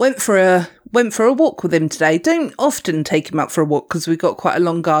 Yay! Went for a walk with him today. Don't often take him out for a walk because we've got quite a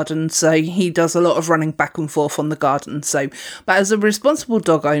long garden, so he does a lot of running back and forth on the garden. But as a responsible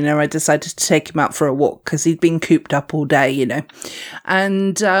dog owner, I decided to take him out for a walk because he'd been cooped up all day, you know.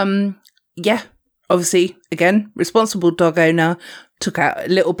 And obviously, again, responsible dog owner, took out a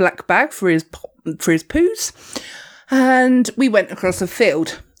little black bag for his poos, and we went across a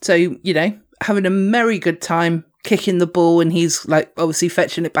field. So, you know, having a merry good time, kicking the ball, and he's like obviously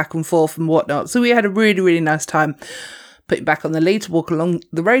fetching it back and forth and whatnot. So we had a really, really nice time. Put him back on the lead to walk along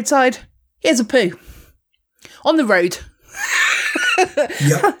the roadside. Here's a poo. On the road.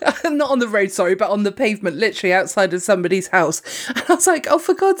 Not on the road, sorry, but on the pavement, literally outside of somebody's house. And I was like, oh,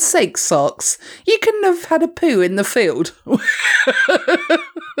 for God's sake, Socks, you couldn't have had a poo in the field. I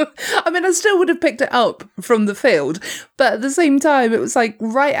mean, I still would have picked it up from the field, but at the same time, it was like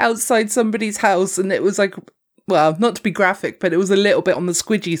right outside somebody's house, and it was like, well, not to be graphic, but it was a little bit on the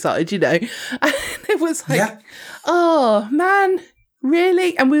squidgy side, you know. And it was like, oh, man,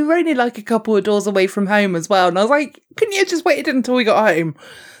 really? And we were only like a couple of doors away from home as well. And I was like, couldn't you have just waited until we got home?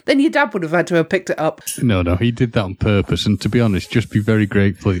 Then your dad would have had to have picked it up. No, he did that on purpose. And to be honest, just be very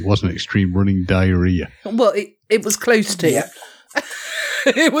grateful it wasn't extreme running diarrhea. Well, it was close to. Yeah.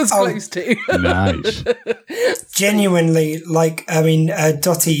 It was close to. Nice. Genuinely, like, I mean,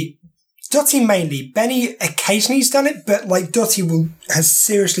 Dottie mainly. Benny occasionally has done it, but like Dottie has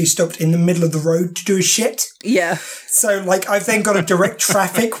seriously stopped in the middle of the road to do a shit. Yeah. So like I've then got to direct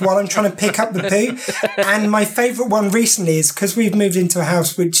traffic while I'm trying to pick up the poo. And my favourite one recently is because we've moved into a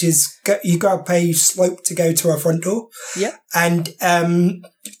house which is, you got to pay slope to go to our front door. Yeah. And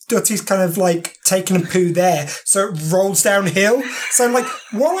Dottie's kind of like taking a poo there. So it rolls downhill. So like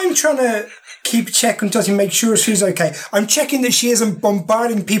while I'm trying to keep a check on Dottie, make sure she's okay, I'm checking that she isn't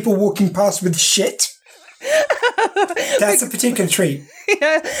bombarding people walking past with shit. That's a particular treat.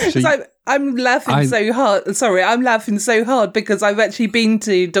 Yeah, so I'm laughing so hard. Sorry, I'm laughing so hard because I've actually been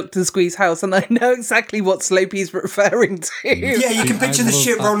to Dr. Squee's house and I know exactly what slope he's referring to. Yeah, you can picture the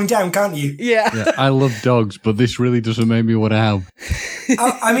shit rolling down, can't you? Yeah. I love dogs, but this really doesn't make me want to have.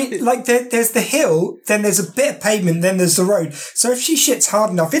 I mean, like, there's the hill, then there's a bit of pavement, then there's the road. So if she shits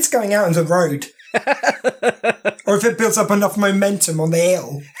hard enough, it's going out on the road. Or if it builds up enough momentum on the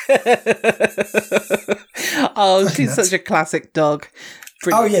hill. Oh, she's such a classic dog.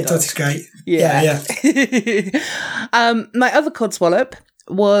 Brilliant dog. Dottie's great. Yeah. My other codswallop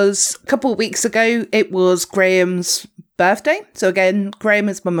was a couple of weeks ago. It was Graham's birthday. So again, Graham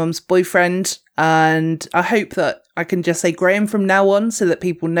is my mum's boyfriend, and I hope that I can just say Graham from now on so that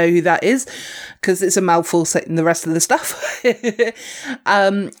people know who that is, because it's a mouthful saying the rest of the stuff. So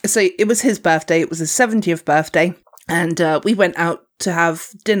it was his birthday. It was his 70th birthday, and we went out to have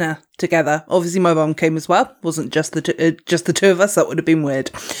dinner together. Obviously, my mum came as well. It wasn't just the two of us. That would have been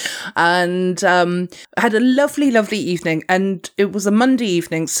weird. And I had a lovely, lovely evening. And it was a Monday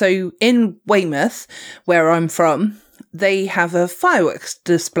evening. So in Weymouth, where I'm from, they have a fireworks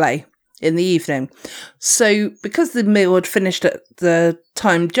display in the evening. So because the meal had finished at the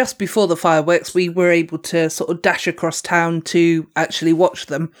time just before the fireworks, we were able to sort of dash across town to actually watch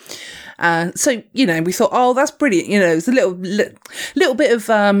them. So, you know, we thought, oh, that's brilliant. You know, it's a little bit of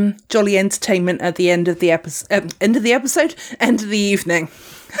jolly entertainment at the end of the episode, end of the evening.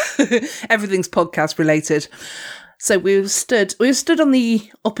 Everything's podcast related. So we stood on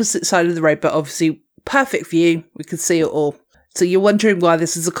the opposite side of the road, but obviously perfect view. We could see it all. So you're wondering why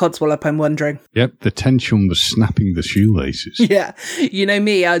this is a codswallop, I'm wondering. Yep, the tension was snapping the shoelaces. Yeah, you know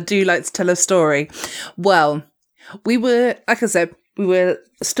me, I do like to tell a story. Well, we were, like I said, we were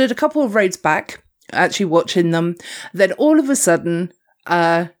stood a couple of roads back, actually watching them. Then all of a sudden,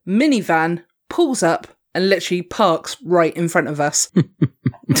 a minivan pulls up and literally parks right in front of us. But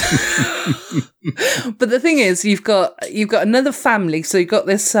the thing is, you've got another family. So you've got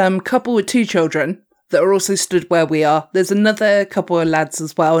this couple with 2 children that are also stood where we are. There's another couple of lads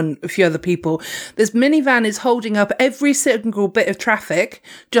as well and a few other people. This minivan is holding up every single bit of traffic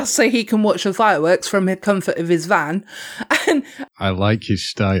just so he can watch the fireworks from the comfort of his van. And I like his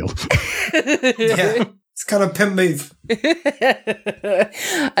style. Yeah, it's kind of pimp move.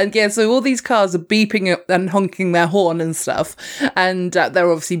 And yeah, so all these cars are beeping and honking their horn and stuff. And they're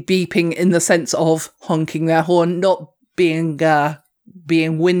obviously beeping in the sense of honking their horn, not being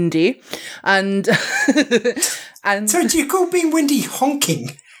windy. And So do you call being windy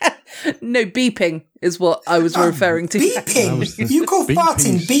honking? No, beeping is what I was referring to. Beeping? You call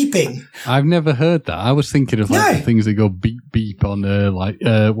farting beeping? I've never heard that. I was thinking of the things that go beep beep on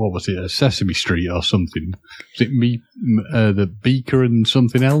what was it, Sesame Street or something. Was it the beaker and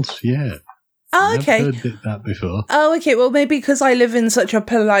something else? Yeah. Oh, okay. I've heard that before. Oh, okay. Well, maybe because I live in such a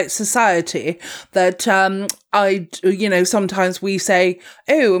polite society that sometimes we say,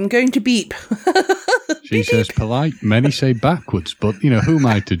 "Oh, I'm going to beep." She says polite. Many say backwards, but, who am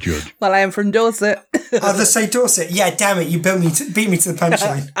I to judge? Well, I am from Dorset. Others say Dorset. Yeah, damn it. You beat me to the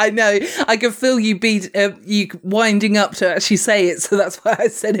punchline. I know. I can feel you you winding up to actually say it, so that's why I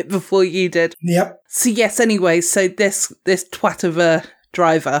said it before you did. Yep. So, yes, anyway, so this twat of a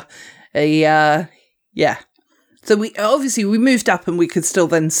driver, So we moved up and we could still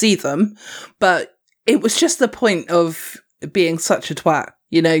then see them, but it was just the point of being such a twat,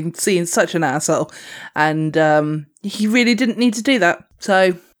 seeing such an asshole, and he really didn't need to do that.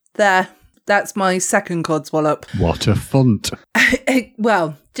 So that's my second codswallop. What a funt.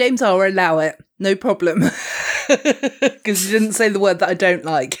 Well, James, I'll allow it, no problem, because you didn't say the word that I don't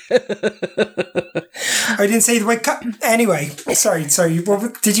like. I didn't say the word cut. Anyway, sorry.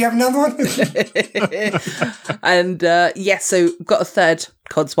 Did you have another one? And so we've got a third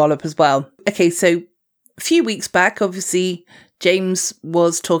codswallop as well. Okay, so a few weeks back, obviously, James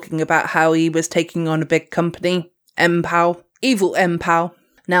was talking about how he was taking on a big company, MPAL, evil MPAL.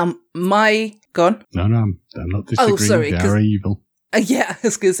 Now, gone? No, I'm not disagreeing. Oh, sorry, they are evil. Yeah, I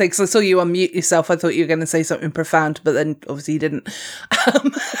was going to say, because I saw you unmute yourself, I thought you were going to say something profound, but then obviously you didn't.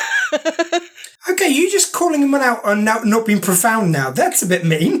 Okay, you just calling him out on not being profound now. That's a bit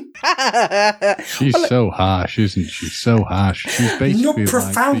mean. She's so harsh, isn't she? So harsh. She's basically not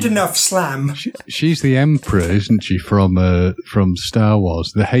profound enough, Slam. She's the Emperor, isn't she, from Star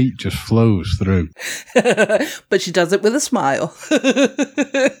Wars? The hate just flows through. But she does it with a smile.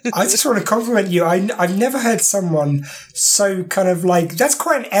 I just want to compliment you. I've never heard someone so kind of like, that's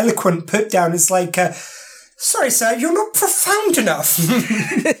quite an eloquent put down. It's like, sorry, sir, you're not profound enough.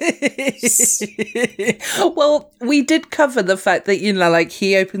 Well, we did cover the fact that,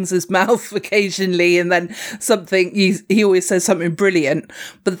 he opens his mouth occasionally and then he always says something brilliant.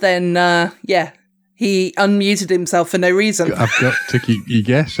 But then, he unmuted himself for no reason. I've got to keep you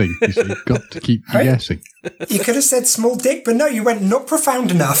guessing. You've got to keep you guessing. You could have said small dick, but no, you went not profound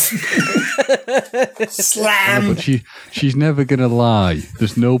enough. Slam. Yeah, but she's never going to lie.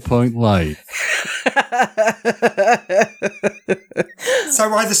 There's no point lying.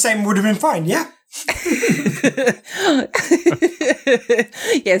 So either same would have been fine, yeah?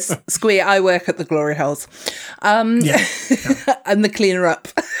 Yes, Squeer, I work at the Glory Holes. Yeah. I'm the cleaner up.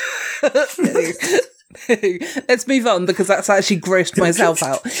 Let's move on, because that's actually grossed myself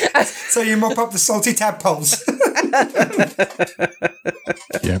out. So you mop up the salty tadpoles.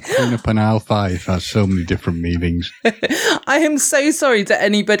 Yeah, clean up an aisle 5 has so many different meanings. I am so sorry to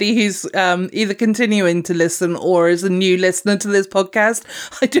anybody who's either continuing to listen or is a new listener to this podcast.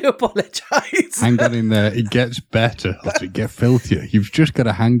 I do apologise. Hang on in there. It gets better as it gets filthier. You've just got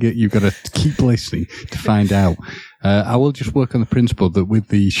to hang it. You've got to keep listening to find out. I will just work on the principle that with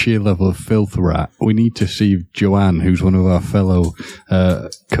the sheer level of filth we're at, we need to see Joanne, who's one of our fellow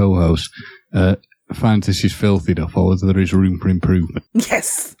co-hosts, finds this is filthy enough or whether there is room for improvement.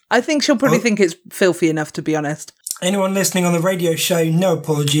 Yes. I think she'll probably think it's filthy enough, to be honest. Anyone listening on the radio show, no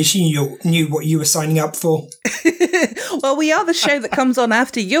apologies. You knew what you were signing up for. Well, we are the show that comes on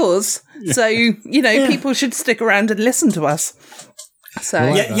after yours. So, people should stick around and listen to us.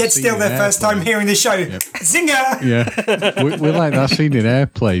 So yet still their first time hearing the show. Yep. Zinger! Yeah. We're like that scene in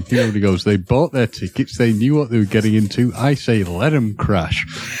Airplane. He goes, they bought their tickets, they knew what they were getting into. I say, let them crash.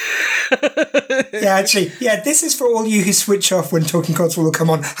 This is for all you who switch off when Talking Codswallop will come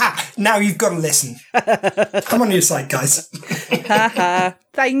on. Ha! Now you've got to listen. I'm on your side, guys.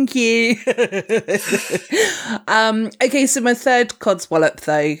 Thank you. Okay, so my third Codswallop,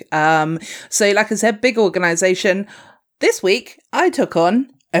 though. So, like I said, big organisation. This week, I took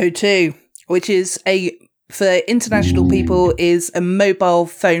on O2, which is for international people, is a mobile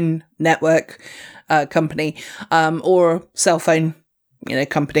phone network company or cell phone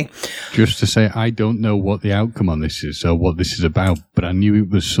company. Just to say, I don't know what the outcome on this is or what this is about, but I knew it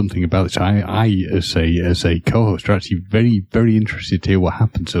was something about this. I as a co-host, are actually very, very interested to hear what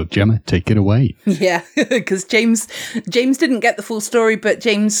happened. So, Gemma, take it away. Yeah, because James didn't get the full story, but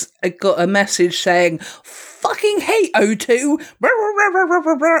James got a message saying, fucking hate O2.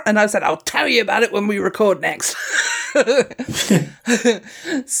 And I said, I'll tell you about it when we record next.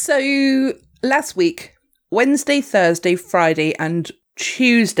 So, last week, Wednesday, Thursday, Friday, and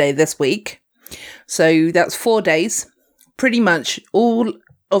Tuesday this week. So that's 4 days. Pretty much all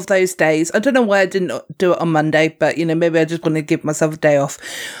of those days. I don't know why I didn't do it on Monday, but, maybe I just wanted to give myself a day off.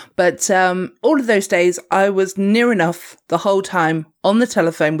 But all of those days, I was near enough the whole time on the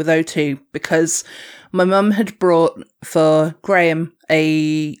telephone with O2 because my mum had brought for Graham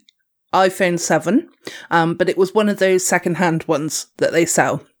a iPhone 7, but it was one of those second-hand ones that they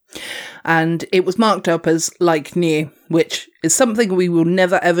sell. And it was marked up as like new, which is something we will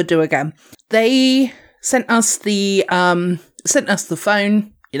never ever do again. They sent us the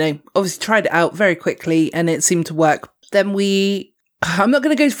phone, obviously tried it out very quickly and it seemed to work. Then I'm not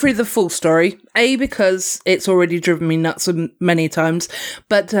going to go through the full story, because it's already driven me nuts many times,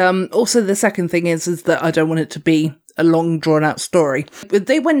 but also the second thing is that I don't want it to be a long drawn out story.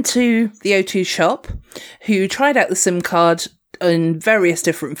 They went to the O2 shop, who tried out the SIM card on various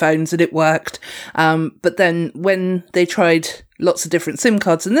different phones and it worked. But then when they tried lots of different SIM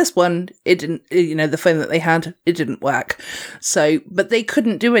cards in this one, it didn't, the phone that they had, it didn't work. So, but they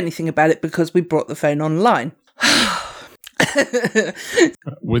couldn't do anything about it because we brought the phone online.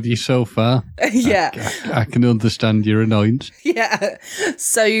 With you so far? Yeah. I can understand your annoyance. Yeah.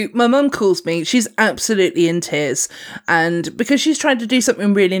 So my mum calls me. She's absolutely in tears. And because she's trying to do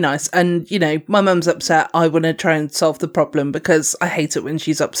something really nice and, my mum's upset, I want to try and solve the problem because I hate it when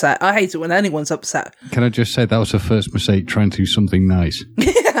she's upset. I hate it when anyone's upset. Can I just say that was her first mistake, trying to do something nice?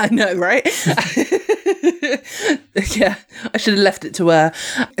 Yeah, I know, right? Yeah, I should have left it to her.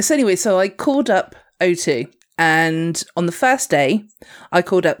 So anyway, I called up O2. And on the first day, I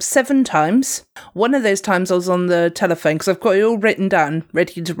called up 7 times. One of those times I was on the telephone because I've got it all written down,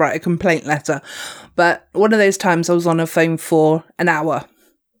 ready to write a complaint letter. But one of those times I was on a phone for an hour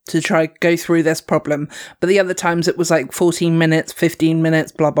to try go through this problem. But the other times it was like 14 minutes, 15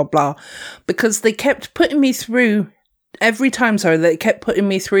 minutes, blah, blah, blah. Because they kept putting me through, every time, they kept putting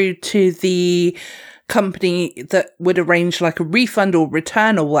me through to the company that would arrange like a refund or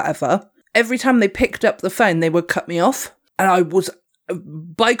return or whatever. Every time they picked up the phone, they would cut me off. And I was,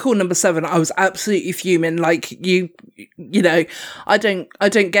 by call number 7, I was absolutely fuming. Like, I don't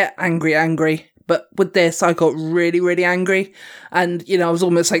get angry. But with this, I got really, really angry. And, I was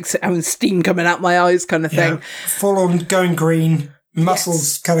almost like having steam coming out my eyes kind of thing. Full on going green,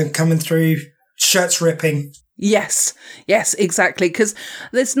 muscles kind of coming through, shirts ripping. Yes, exactly. Because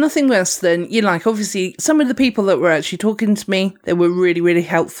there's nothing worse than, obviously some of the people that were actually talking to me, they were really, really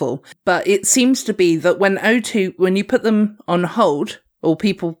helpful. But it seems to be that when O2, when you put them on hold, or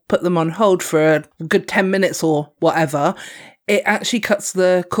people put them on hold for a good 10 minutes or whatever, it actually cuts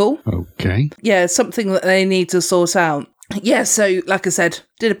the call. Okay. Yeah, something that they need to sort out. Yeah, so like I said,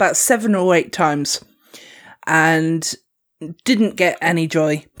 did about 7 or 8 times and didn't get any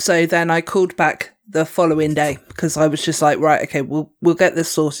joy. So then I called back the following day because I was just like, right, okay, we'll get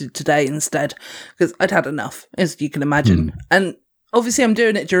this sorted today instead because I'd had enough, as you can imagine. And obviously I'm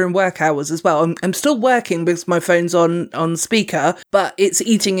doing it during work hours as well. I'm still working because my phone's on speaker, but it's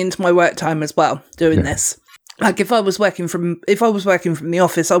eating into my work time as well, doing this. Like if I was working from the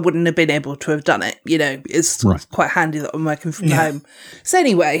office, I wouldn't have been able to have done it. It's quite handy that I'm working from home. So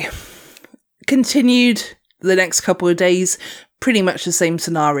anyway, continued the next couple of days, pretty much the same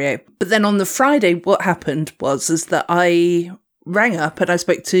scenario. But then on the Friday, what happened was that I rang up and I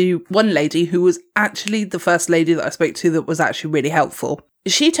spoke to one lady who was actually the first lady that I spoke to that was actually really helpful.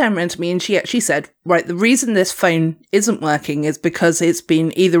 She turned around to me and she actually said, right, the reason this phone isn't working is because it's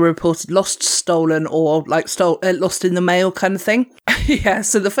been either reported lost, stolen, or like lost in the mail kind of thing. Yeah,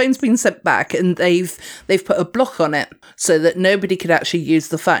 so the phone's been sent back and they've put a block on it so that nobody could actually use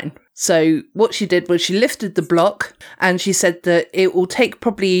the phone. So what she did was she lifted the block and she said that it will take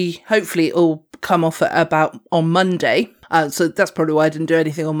hopefully it will come off at about on Monday. So that's probably why I didn't do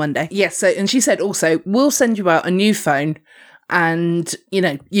anything on Monday. Yes, so, and she said also, we'll send you out a new phone and,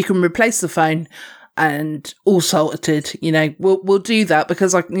 you can replace the phone and all sorted, we'll do that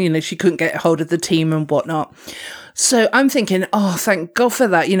because, she couldn't get hold of the team and whatnot. So I'm thinking, oh, thank God for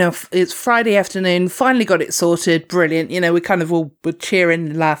that. It's Friday afternoon, finally got it sorted. Brilliant. We kind of all were cheering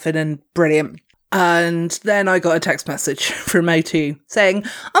and laughing and brilliant. And then I got a text message from O2 saying,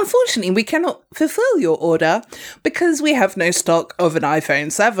 unfortunately, we cannot fulfill your order because we have no stock of an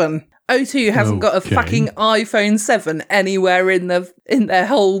iPhone 7. O2 hasn't got a fucking iPhone 7 anywhere in their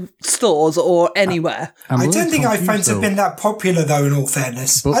whole stores or anywhere. I don't think iPhones have been that popular, though, in all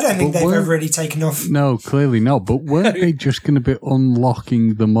fairness. I don't think they've ever really taken off. No, clearly not. But weren't they just going to be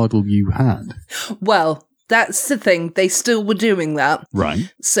unlocking the model you had? Well, that's the thing. They still were doing that.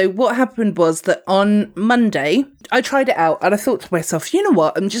 Right. So what happened was that on Monday, I tried it out and I thought to myself, you know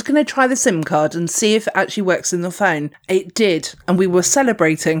what? I'm just going to try the SIM card and see if it actually works in the phone. It did. And we were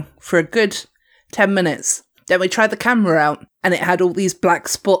celebrating for a good 10 minutes. Then we tried the camera out and it had all these black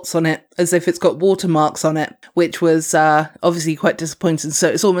spots on it as if it's got watermarks on it, which was obviously quite disappointing. So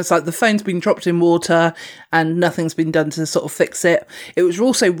it's almost like the phone's been dropped in water and nothing's been done to sort of fix it. It was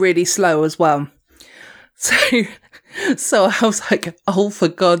also really slow as well. So I was like, oh, for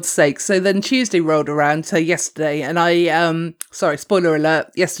God's sake. So then Tuesday rolled around, so yesterday, and sorry, spoiler alert,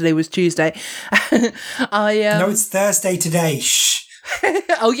 yesterday was Tuesday. No, it's Thursday today. Shh.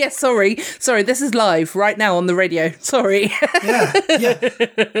 Oh, yes, sorry, this is live right now on the radio. Sorry. Yeah.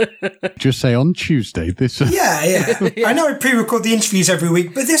 Just say on Tuesday. This. Yeah. I know I pre-record the interviews every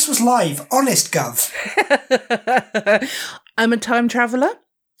week, but this was live. Honest, Gov. I'm a time traveller.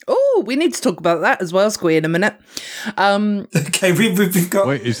 Oh, we need to talk about that as well, Squee, in a minute. Okay, we've got...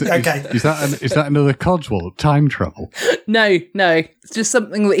 Wait, is that another Codswallop time travel? No. It's just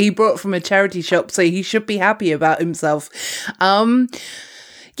something that he brought from a charity shop, so he should be happy about himself.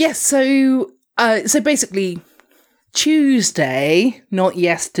 Yes, so basically... Tuesday, not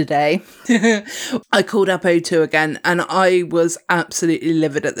yesterday, I called up O2 again and I was absolutely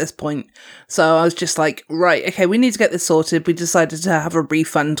livid at this point. So I was just like, right, okay, we need to get this sorted. We decided to have a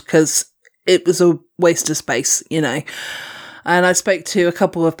refund because it was a waste of space, And I spoke to a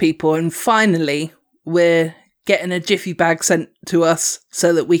couple of people and finally we're getting a jiffy bag sent to us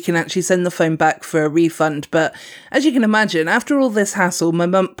so that we can actually send the phone back for a refund. But as you can imagine, after all this hassle,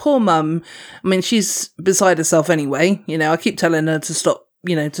 my poor mum, I mean, she's beside herself anyway. I keep telling her to stop,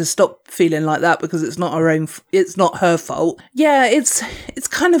 to stop feeling like that because it's not it's not her fault. Yeah, it's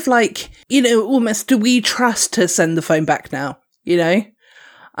kind of like, almost, do we trust to send the phone back now?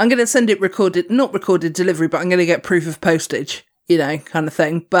 I'm going to send it not recorded delivery, but I'm going to get proof of postage. Kind of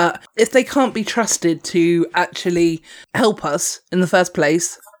thing. But if they can't be trusted to actually help us in the first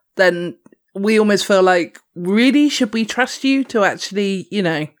place, then we almost feel like, really, should we trust you to actually,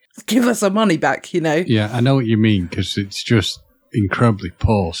 give us our money back, Yeah, I know what you mean, because it's just incredibly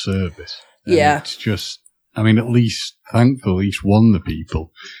poor service. And yeah. It's just, I mean, thankfully, at least one of the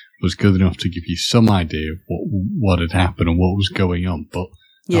people was good enough to give you some idea of what had happened and what was going on. But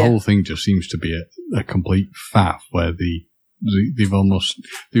the whole thing just seems to be a complete faff where they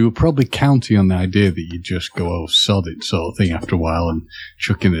were probably counting on the idea that you just go, oh, sod it sort of thing after a while and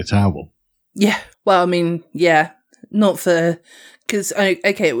chuck in the towel. Yeah. Well, I mean, yeah, not for, because,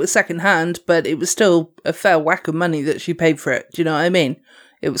 okay, it was second hand, but it was still a fair whack of money that she paid for it. Do you know what I mean?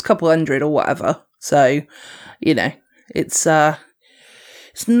 It was a couple hundred or whatever. So, it's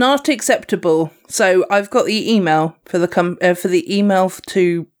not acceptable. So I've got the email for the email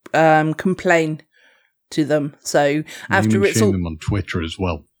to complain to them. So after it's all them on Twitter as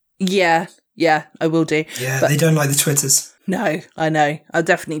well. Yeah, I will do. Yeah, but they don't like the Twitters. No, I know. I'll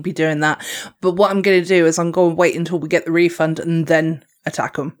definitely be doing that. But what I'm going to do is I'm going to wait until we get the refund and then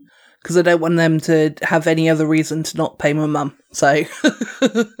attack them. Because I don't want them to have any other reason to not pay my mum. So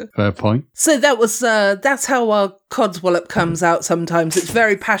fair point. So that's how our Codswallop comes out sometimes. It's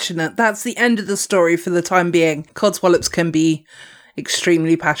very passionate. That's the end of the story for the time being. Codswallops can be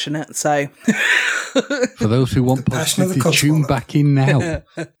extremely passionate. So, for those who want positivity, tune back in now.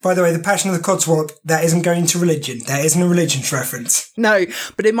 By the way, the Passion of the Codswallop, that isn't going to religion. That isn't a religion's reference. No,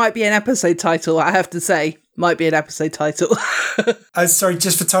 but it might be an episode title, I have to say. Might be an episode title. Sorry,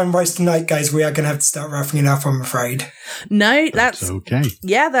 just for time wise tonight, guys, we are going to have to start wrapping it up, I'm afraid. No, that's okay.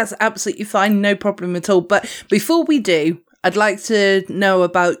 Yeah, that's absolutely fine. No problem at all. But before we do, I'd like to know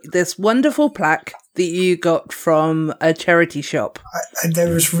about this wonderful plaque that you got from a charity shop.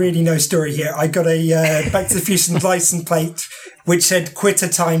 There was really no story here. I got a Back to the Future license plate which said "Quitter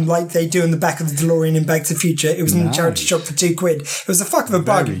Time" like they do in the back of the DeLorean in Back to the Future. It was in the charity shop for £2. It was a fuck of a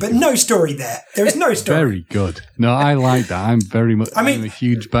bargain, but no story there. There was no story. Very good. No, I like that. I'm I'm a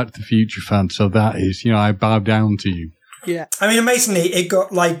huge Back to the Future fan, so that is, I bow down to you. Yeah. I mean, amazingly, it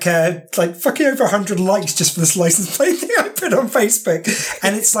got like fucking over 100 likes just for this license plate thing I put on Facebook.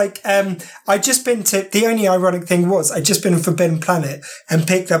 And it's like, I'd just been to, the only ironic thing was I'd just been to Forbidden Planet and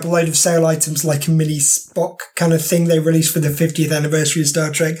picked up a load of sale items like a mini Spock kind of thing they released for the 50th anniversary of Star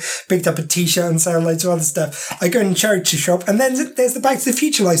Trek, picked up a t-shirt on sale, loads of other stuff. I go in a charity shop and then there's the Back to the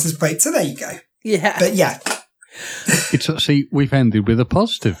Future license plate. So there you go. Yeah. But yeah. See, we've ended with a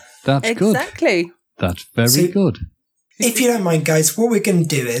positive. That's good. Exactly. That's very good. If you don't mind, guys, what we're going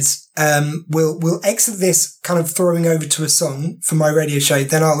to do is we'll exit this kind of throwing over to a song for my radio show.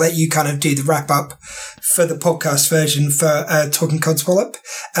 Then I'll let you kind of do the wrap up for the podcast version for Talking Codswallop.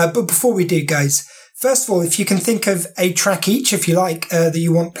 But before we do, guys, first of all, if you can think of a track each, if you like, that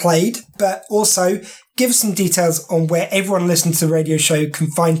you want played, but also give us some details on where everyone listening to the radio show can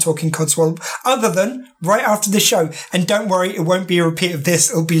find Talking Codswallop, other than right after the show. And don't worry, it won't be a repeat of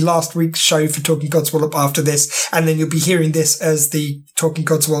this. It'll be last week's show for Talking Codswallop after this, and then you'll be hearing this as the Talking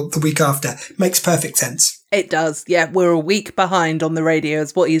Codswallop the week after. Makes perfect sense. It does. Yeah, we're a week behind on the radio,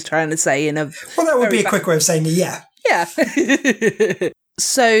 is what he's trying to say. Well, that would be a quick way of saying it, yeah. Yeah.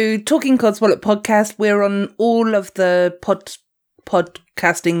 So, Talking Codswallop podcast, we're on all of the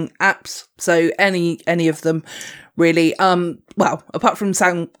podcasting apps, so any of them really, well, apart from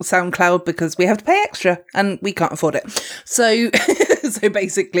SoundCloud, because we have to pay extra and we can't afford it, so so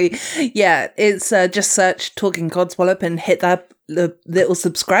basically, yeah, it's just search Talking Codswallop and hit the little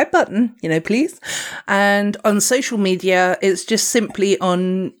subscribe button, please. And on social media, it's just simply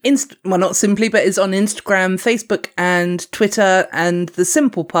on not simply, but it's on Instagram, Facebook and Twitter, and the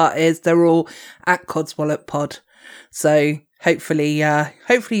simple part is they're all at Codswallop Pod. So hopefully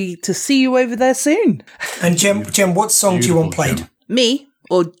to see you over there soon. And Jem, what song do you want played? Jim. Me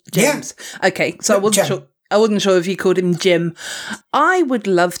or James? Yeah. Okay, so I wasn't sure if you called him Jim. I would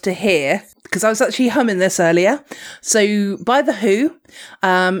love to hear, because I was actually humming this earlier. So by The Who,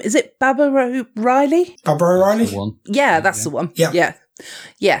 is it Baba O'Reilly? Baba O'Reilly? Yeah, that's the one. Yeah.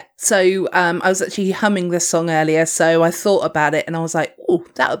 Yeah. So I was actually humming this song earlier, so I thought about it and I was like, oh,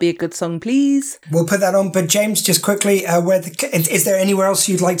 that would be a good song, please. We'll put that on. But James, just quickly, is there anywhere else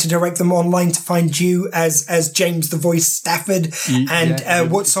you'd like to direct them online to find you as James the Voice Stafford? And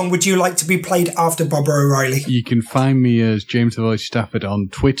what song would you like to be played after Baba O'Reilly? You can find me as James the Voice Stafford on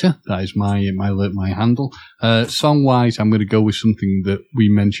Twitter. That is my handle. Song-wise, I'm going to go with something that we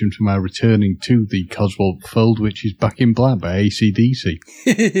mentioned from our returning to the Codswallop fold, which is Back in Black by AC/DC.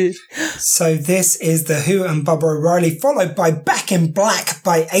 So this is The Who and Baba O'Reilly, followed by Back in Black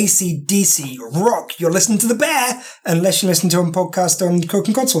by AC/DC. Rock, you're listening to The Bear, unless you listen to a podcast on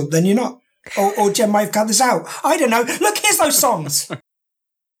Talking Codswallop, then you're not. Or Jen might have cut this out. I don't know. Look, here's those songs.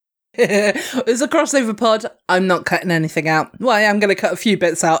 It's a crossover pod. I'm not cutting anything out. Well, I am going to cut a few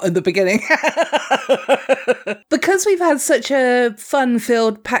bits out at the beginning. Because we've had such a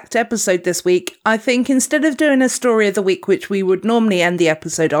fun-filled, packed episode this week, I think instead of doing a story of the week, which we would normally end the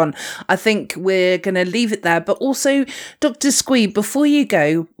episode on, I think we're going to leave it there. But also, Dr. Squee, before you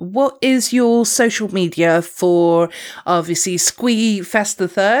go, what is your social media for, obviously, Squee Fest the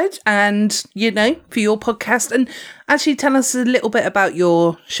 3rd and, for your podcast? And actually tell us a little bit about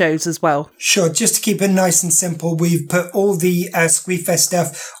your shows as well. Sure. Just to keep it nice and simple, we've put all the Squee Fest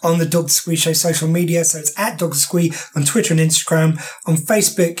stuff on the Dr. Squee Show social media. So it's at Dr. Squee on Twitter and Instagram. On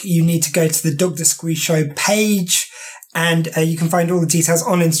Facebook, you need to go to the Dr. Squee Show page. And you can find all the details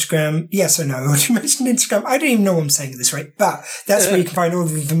on Instagram. Yes or no? I already mentioned Instagram. I don't even know what I'm saying at this rate, but that's where you can find all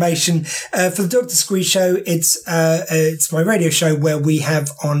the information. For the Dr. Squee Show, it's my radio show where we have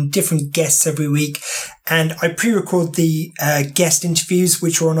on different guests every week. And I pre-record the guest interviews,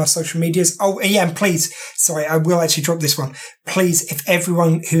 which are on our social medias. Oh, yeah, and please, sorry, I will actually drop this one. Please, if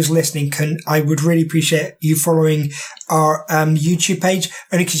everyone who's listening I would really appreciate you following our YouTube page,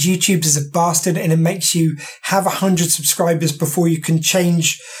 only because YouTube is a bastard and it makes you have 100 subscribers before you can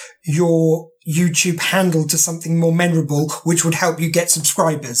change your YouTube handle to something more memorable, which would help you get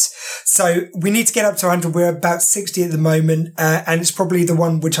subscribers. So we need to get up to 100. We're about 60 at the moment, and it's probably the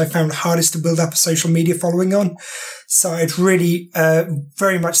one which I found hardest to build up a social media following on. So I'd really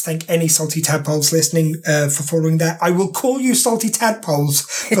very much thank any Salty Tadpoles listening for following that. I will call you Salty Tadpoles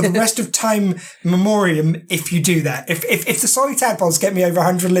for the rest of time memoriam if you do that. If the Salty Tadpoles get me over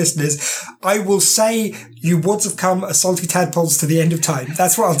 100 listeners, I will say you would have come a Salty Tadpoles to the end of time.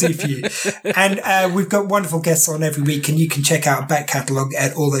 That's what I'll do for you. And we've got wonderful guests on every week, and you can check out our back catalogue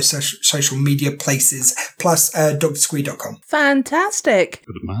at all those social media places, plus drsquee.com. Fantastic.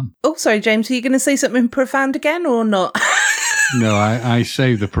 Good man. Oh, sorry, James, are you going to say something profound again or not? No, I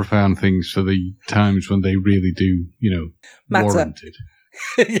save the profound things for the times when they really do, Matter. warranted.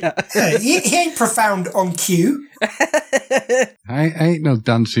 Yeah. He ain't profound on cue. I ain't no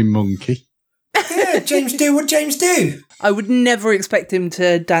dancing monkey. Yeah, James do what James do. I would never expect him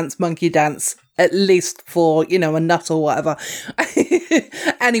to dance monkey dance, at least for, a nut or whatever.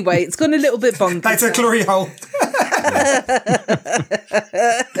 Anyway, it's gone a little bit bonkers. That's a glory hole.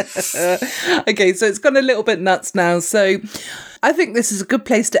 Okay, so it's gone a little bit nuts now. So I think this is a good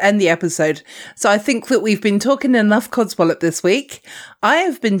place to end the episode. So I think that we've been talking enough Codswallop this week. I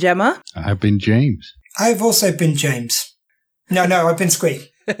have been Gemma. I've been James. I've also been James. No, I've been Squee.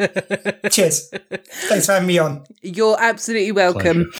 Cheers. Thanks for having me on. You're absolutely welcome.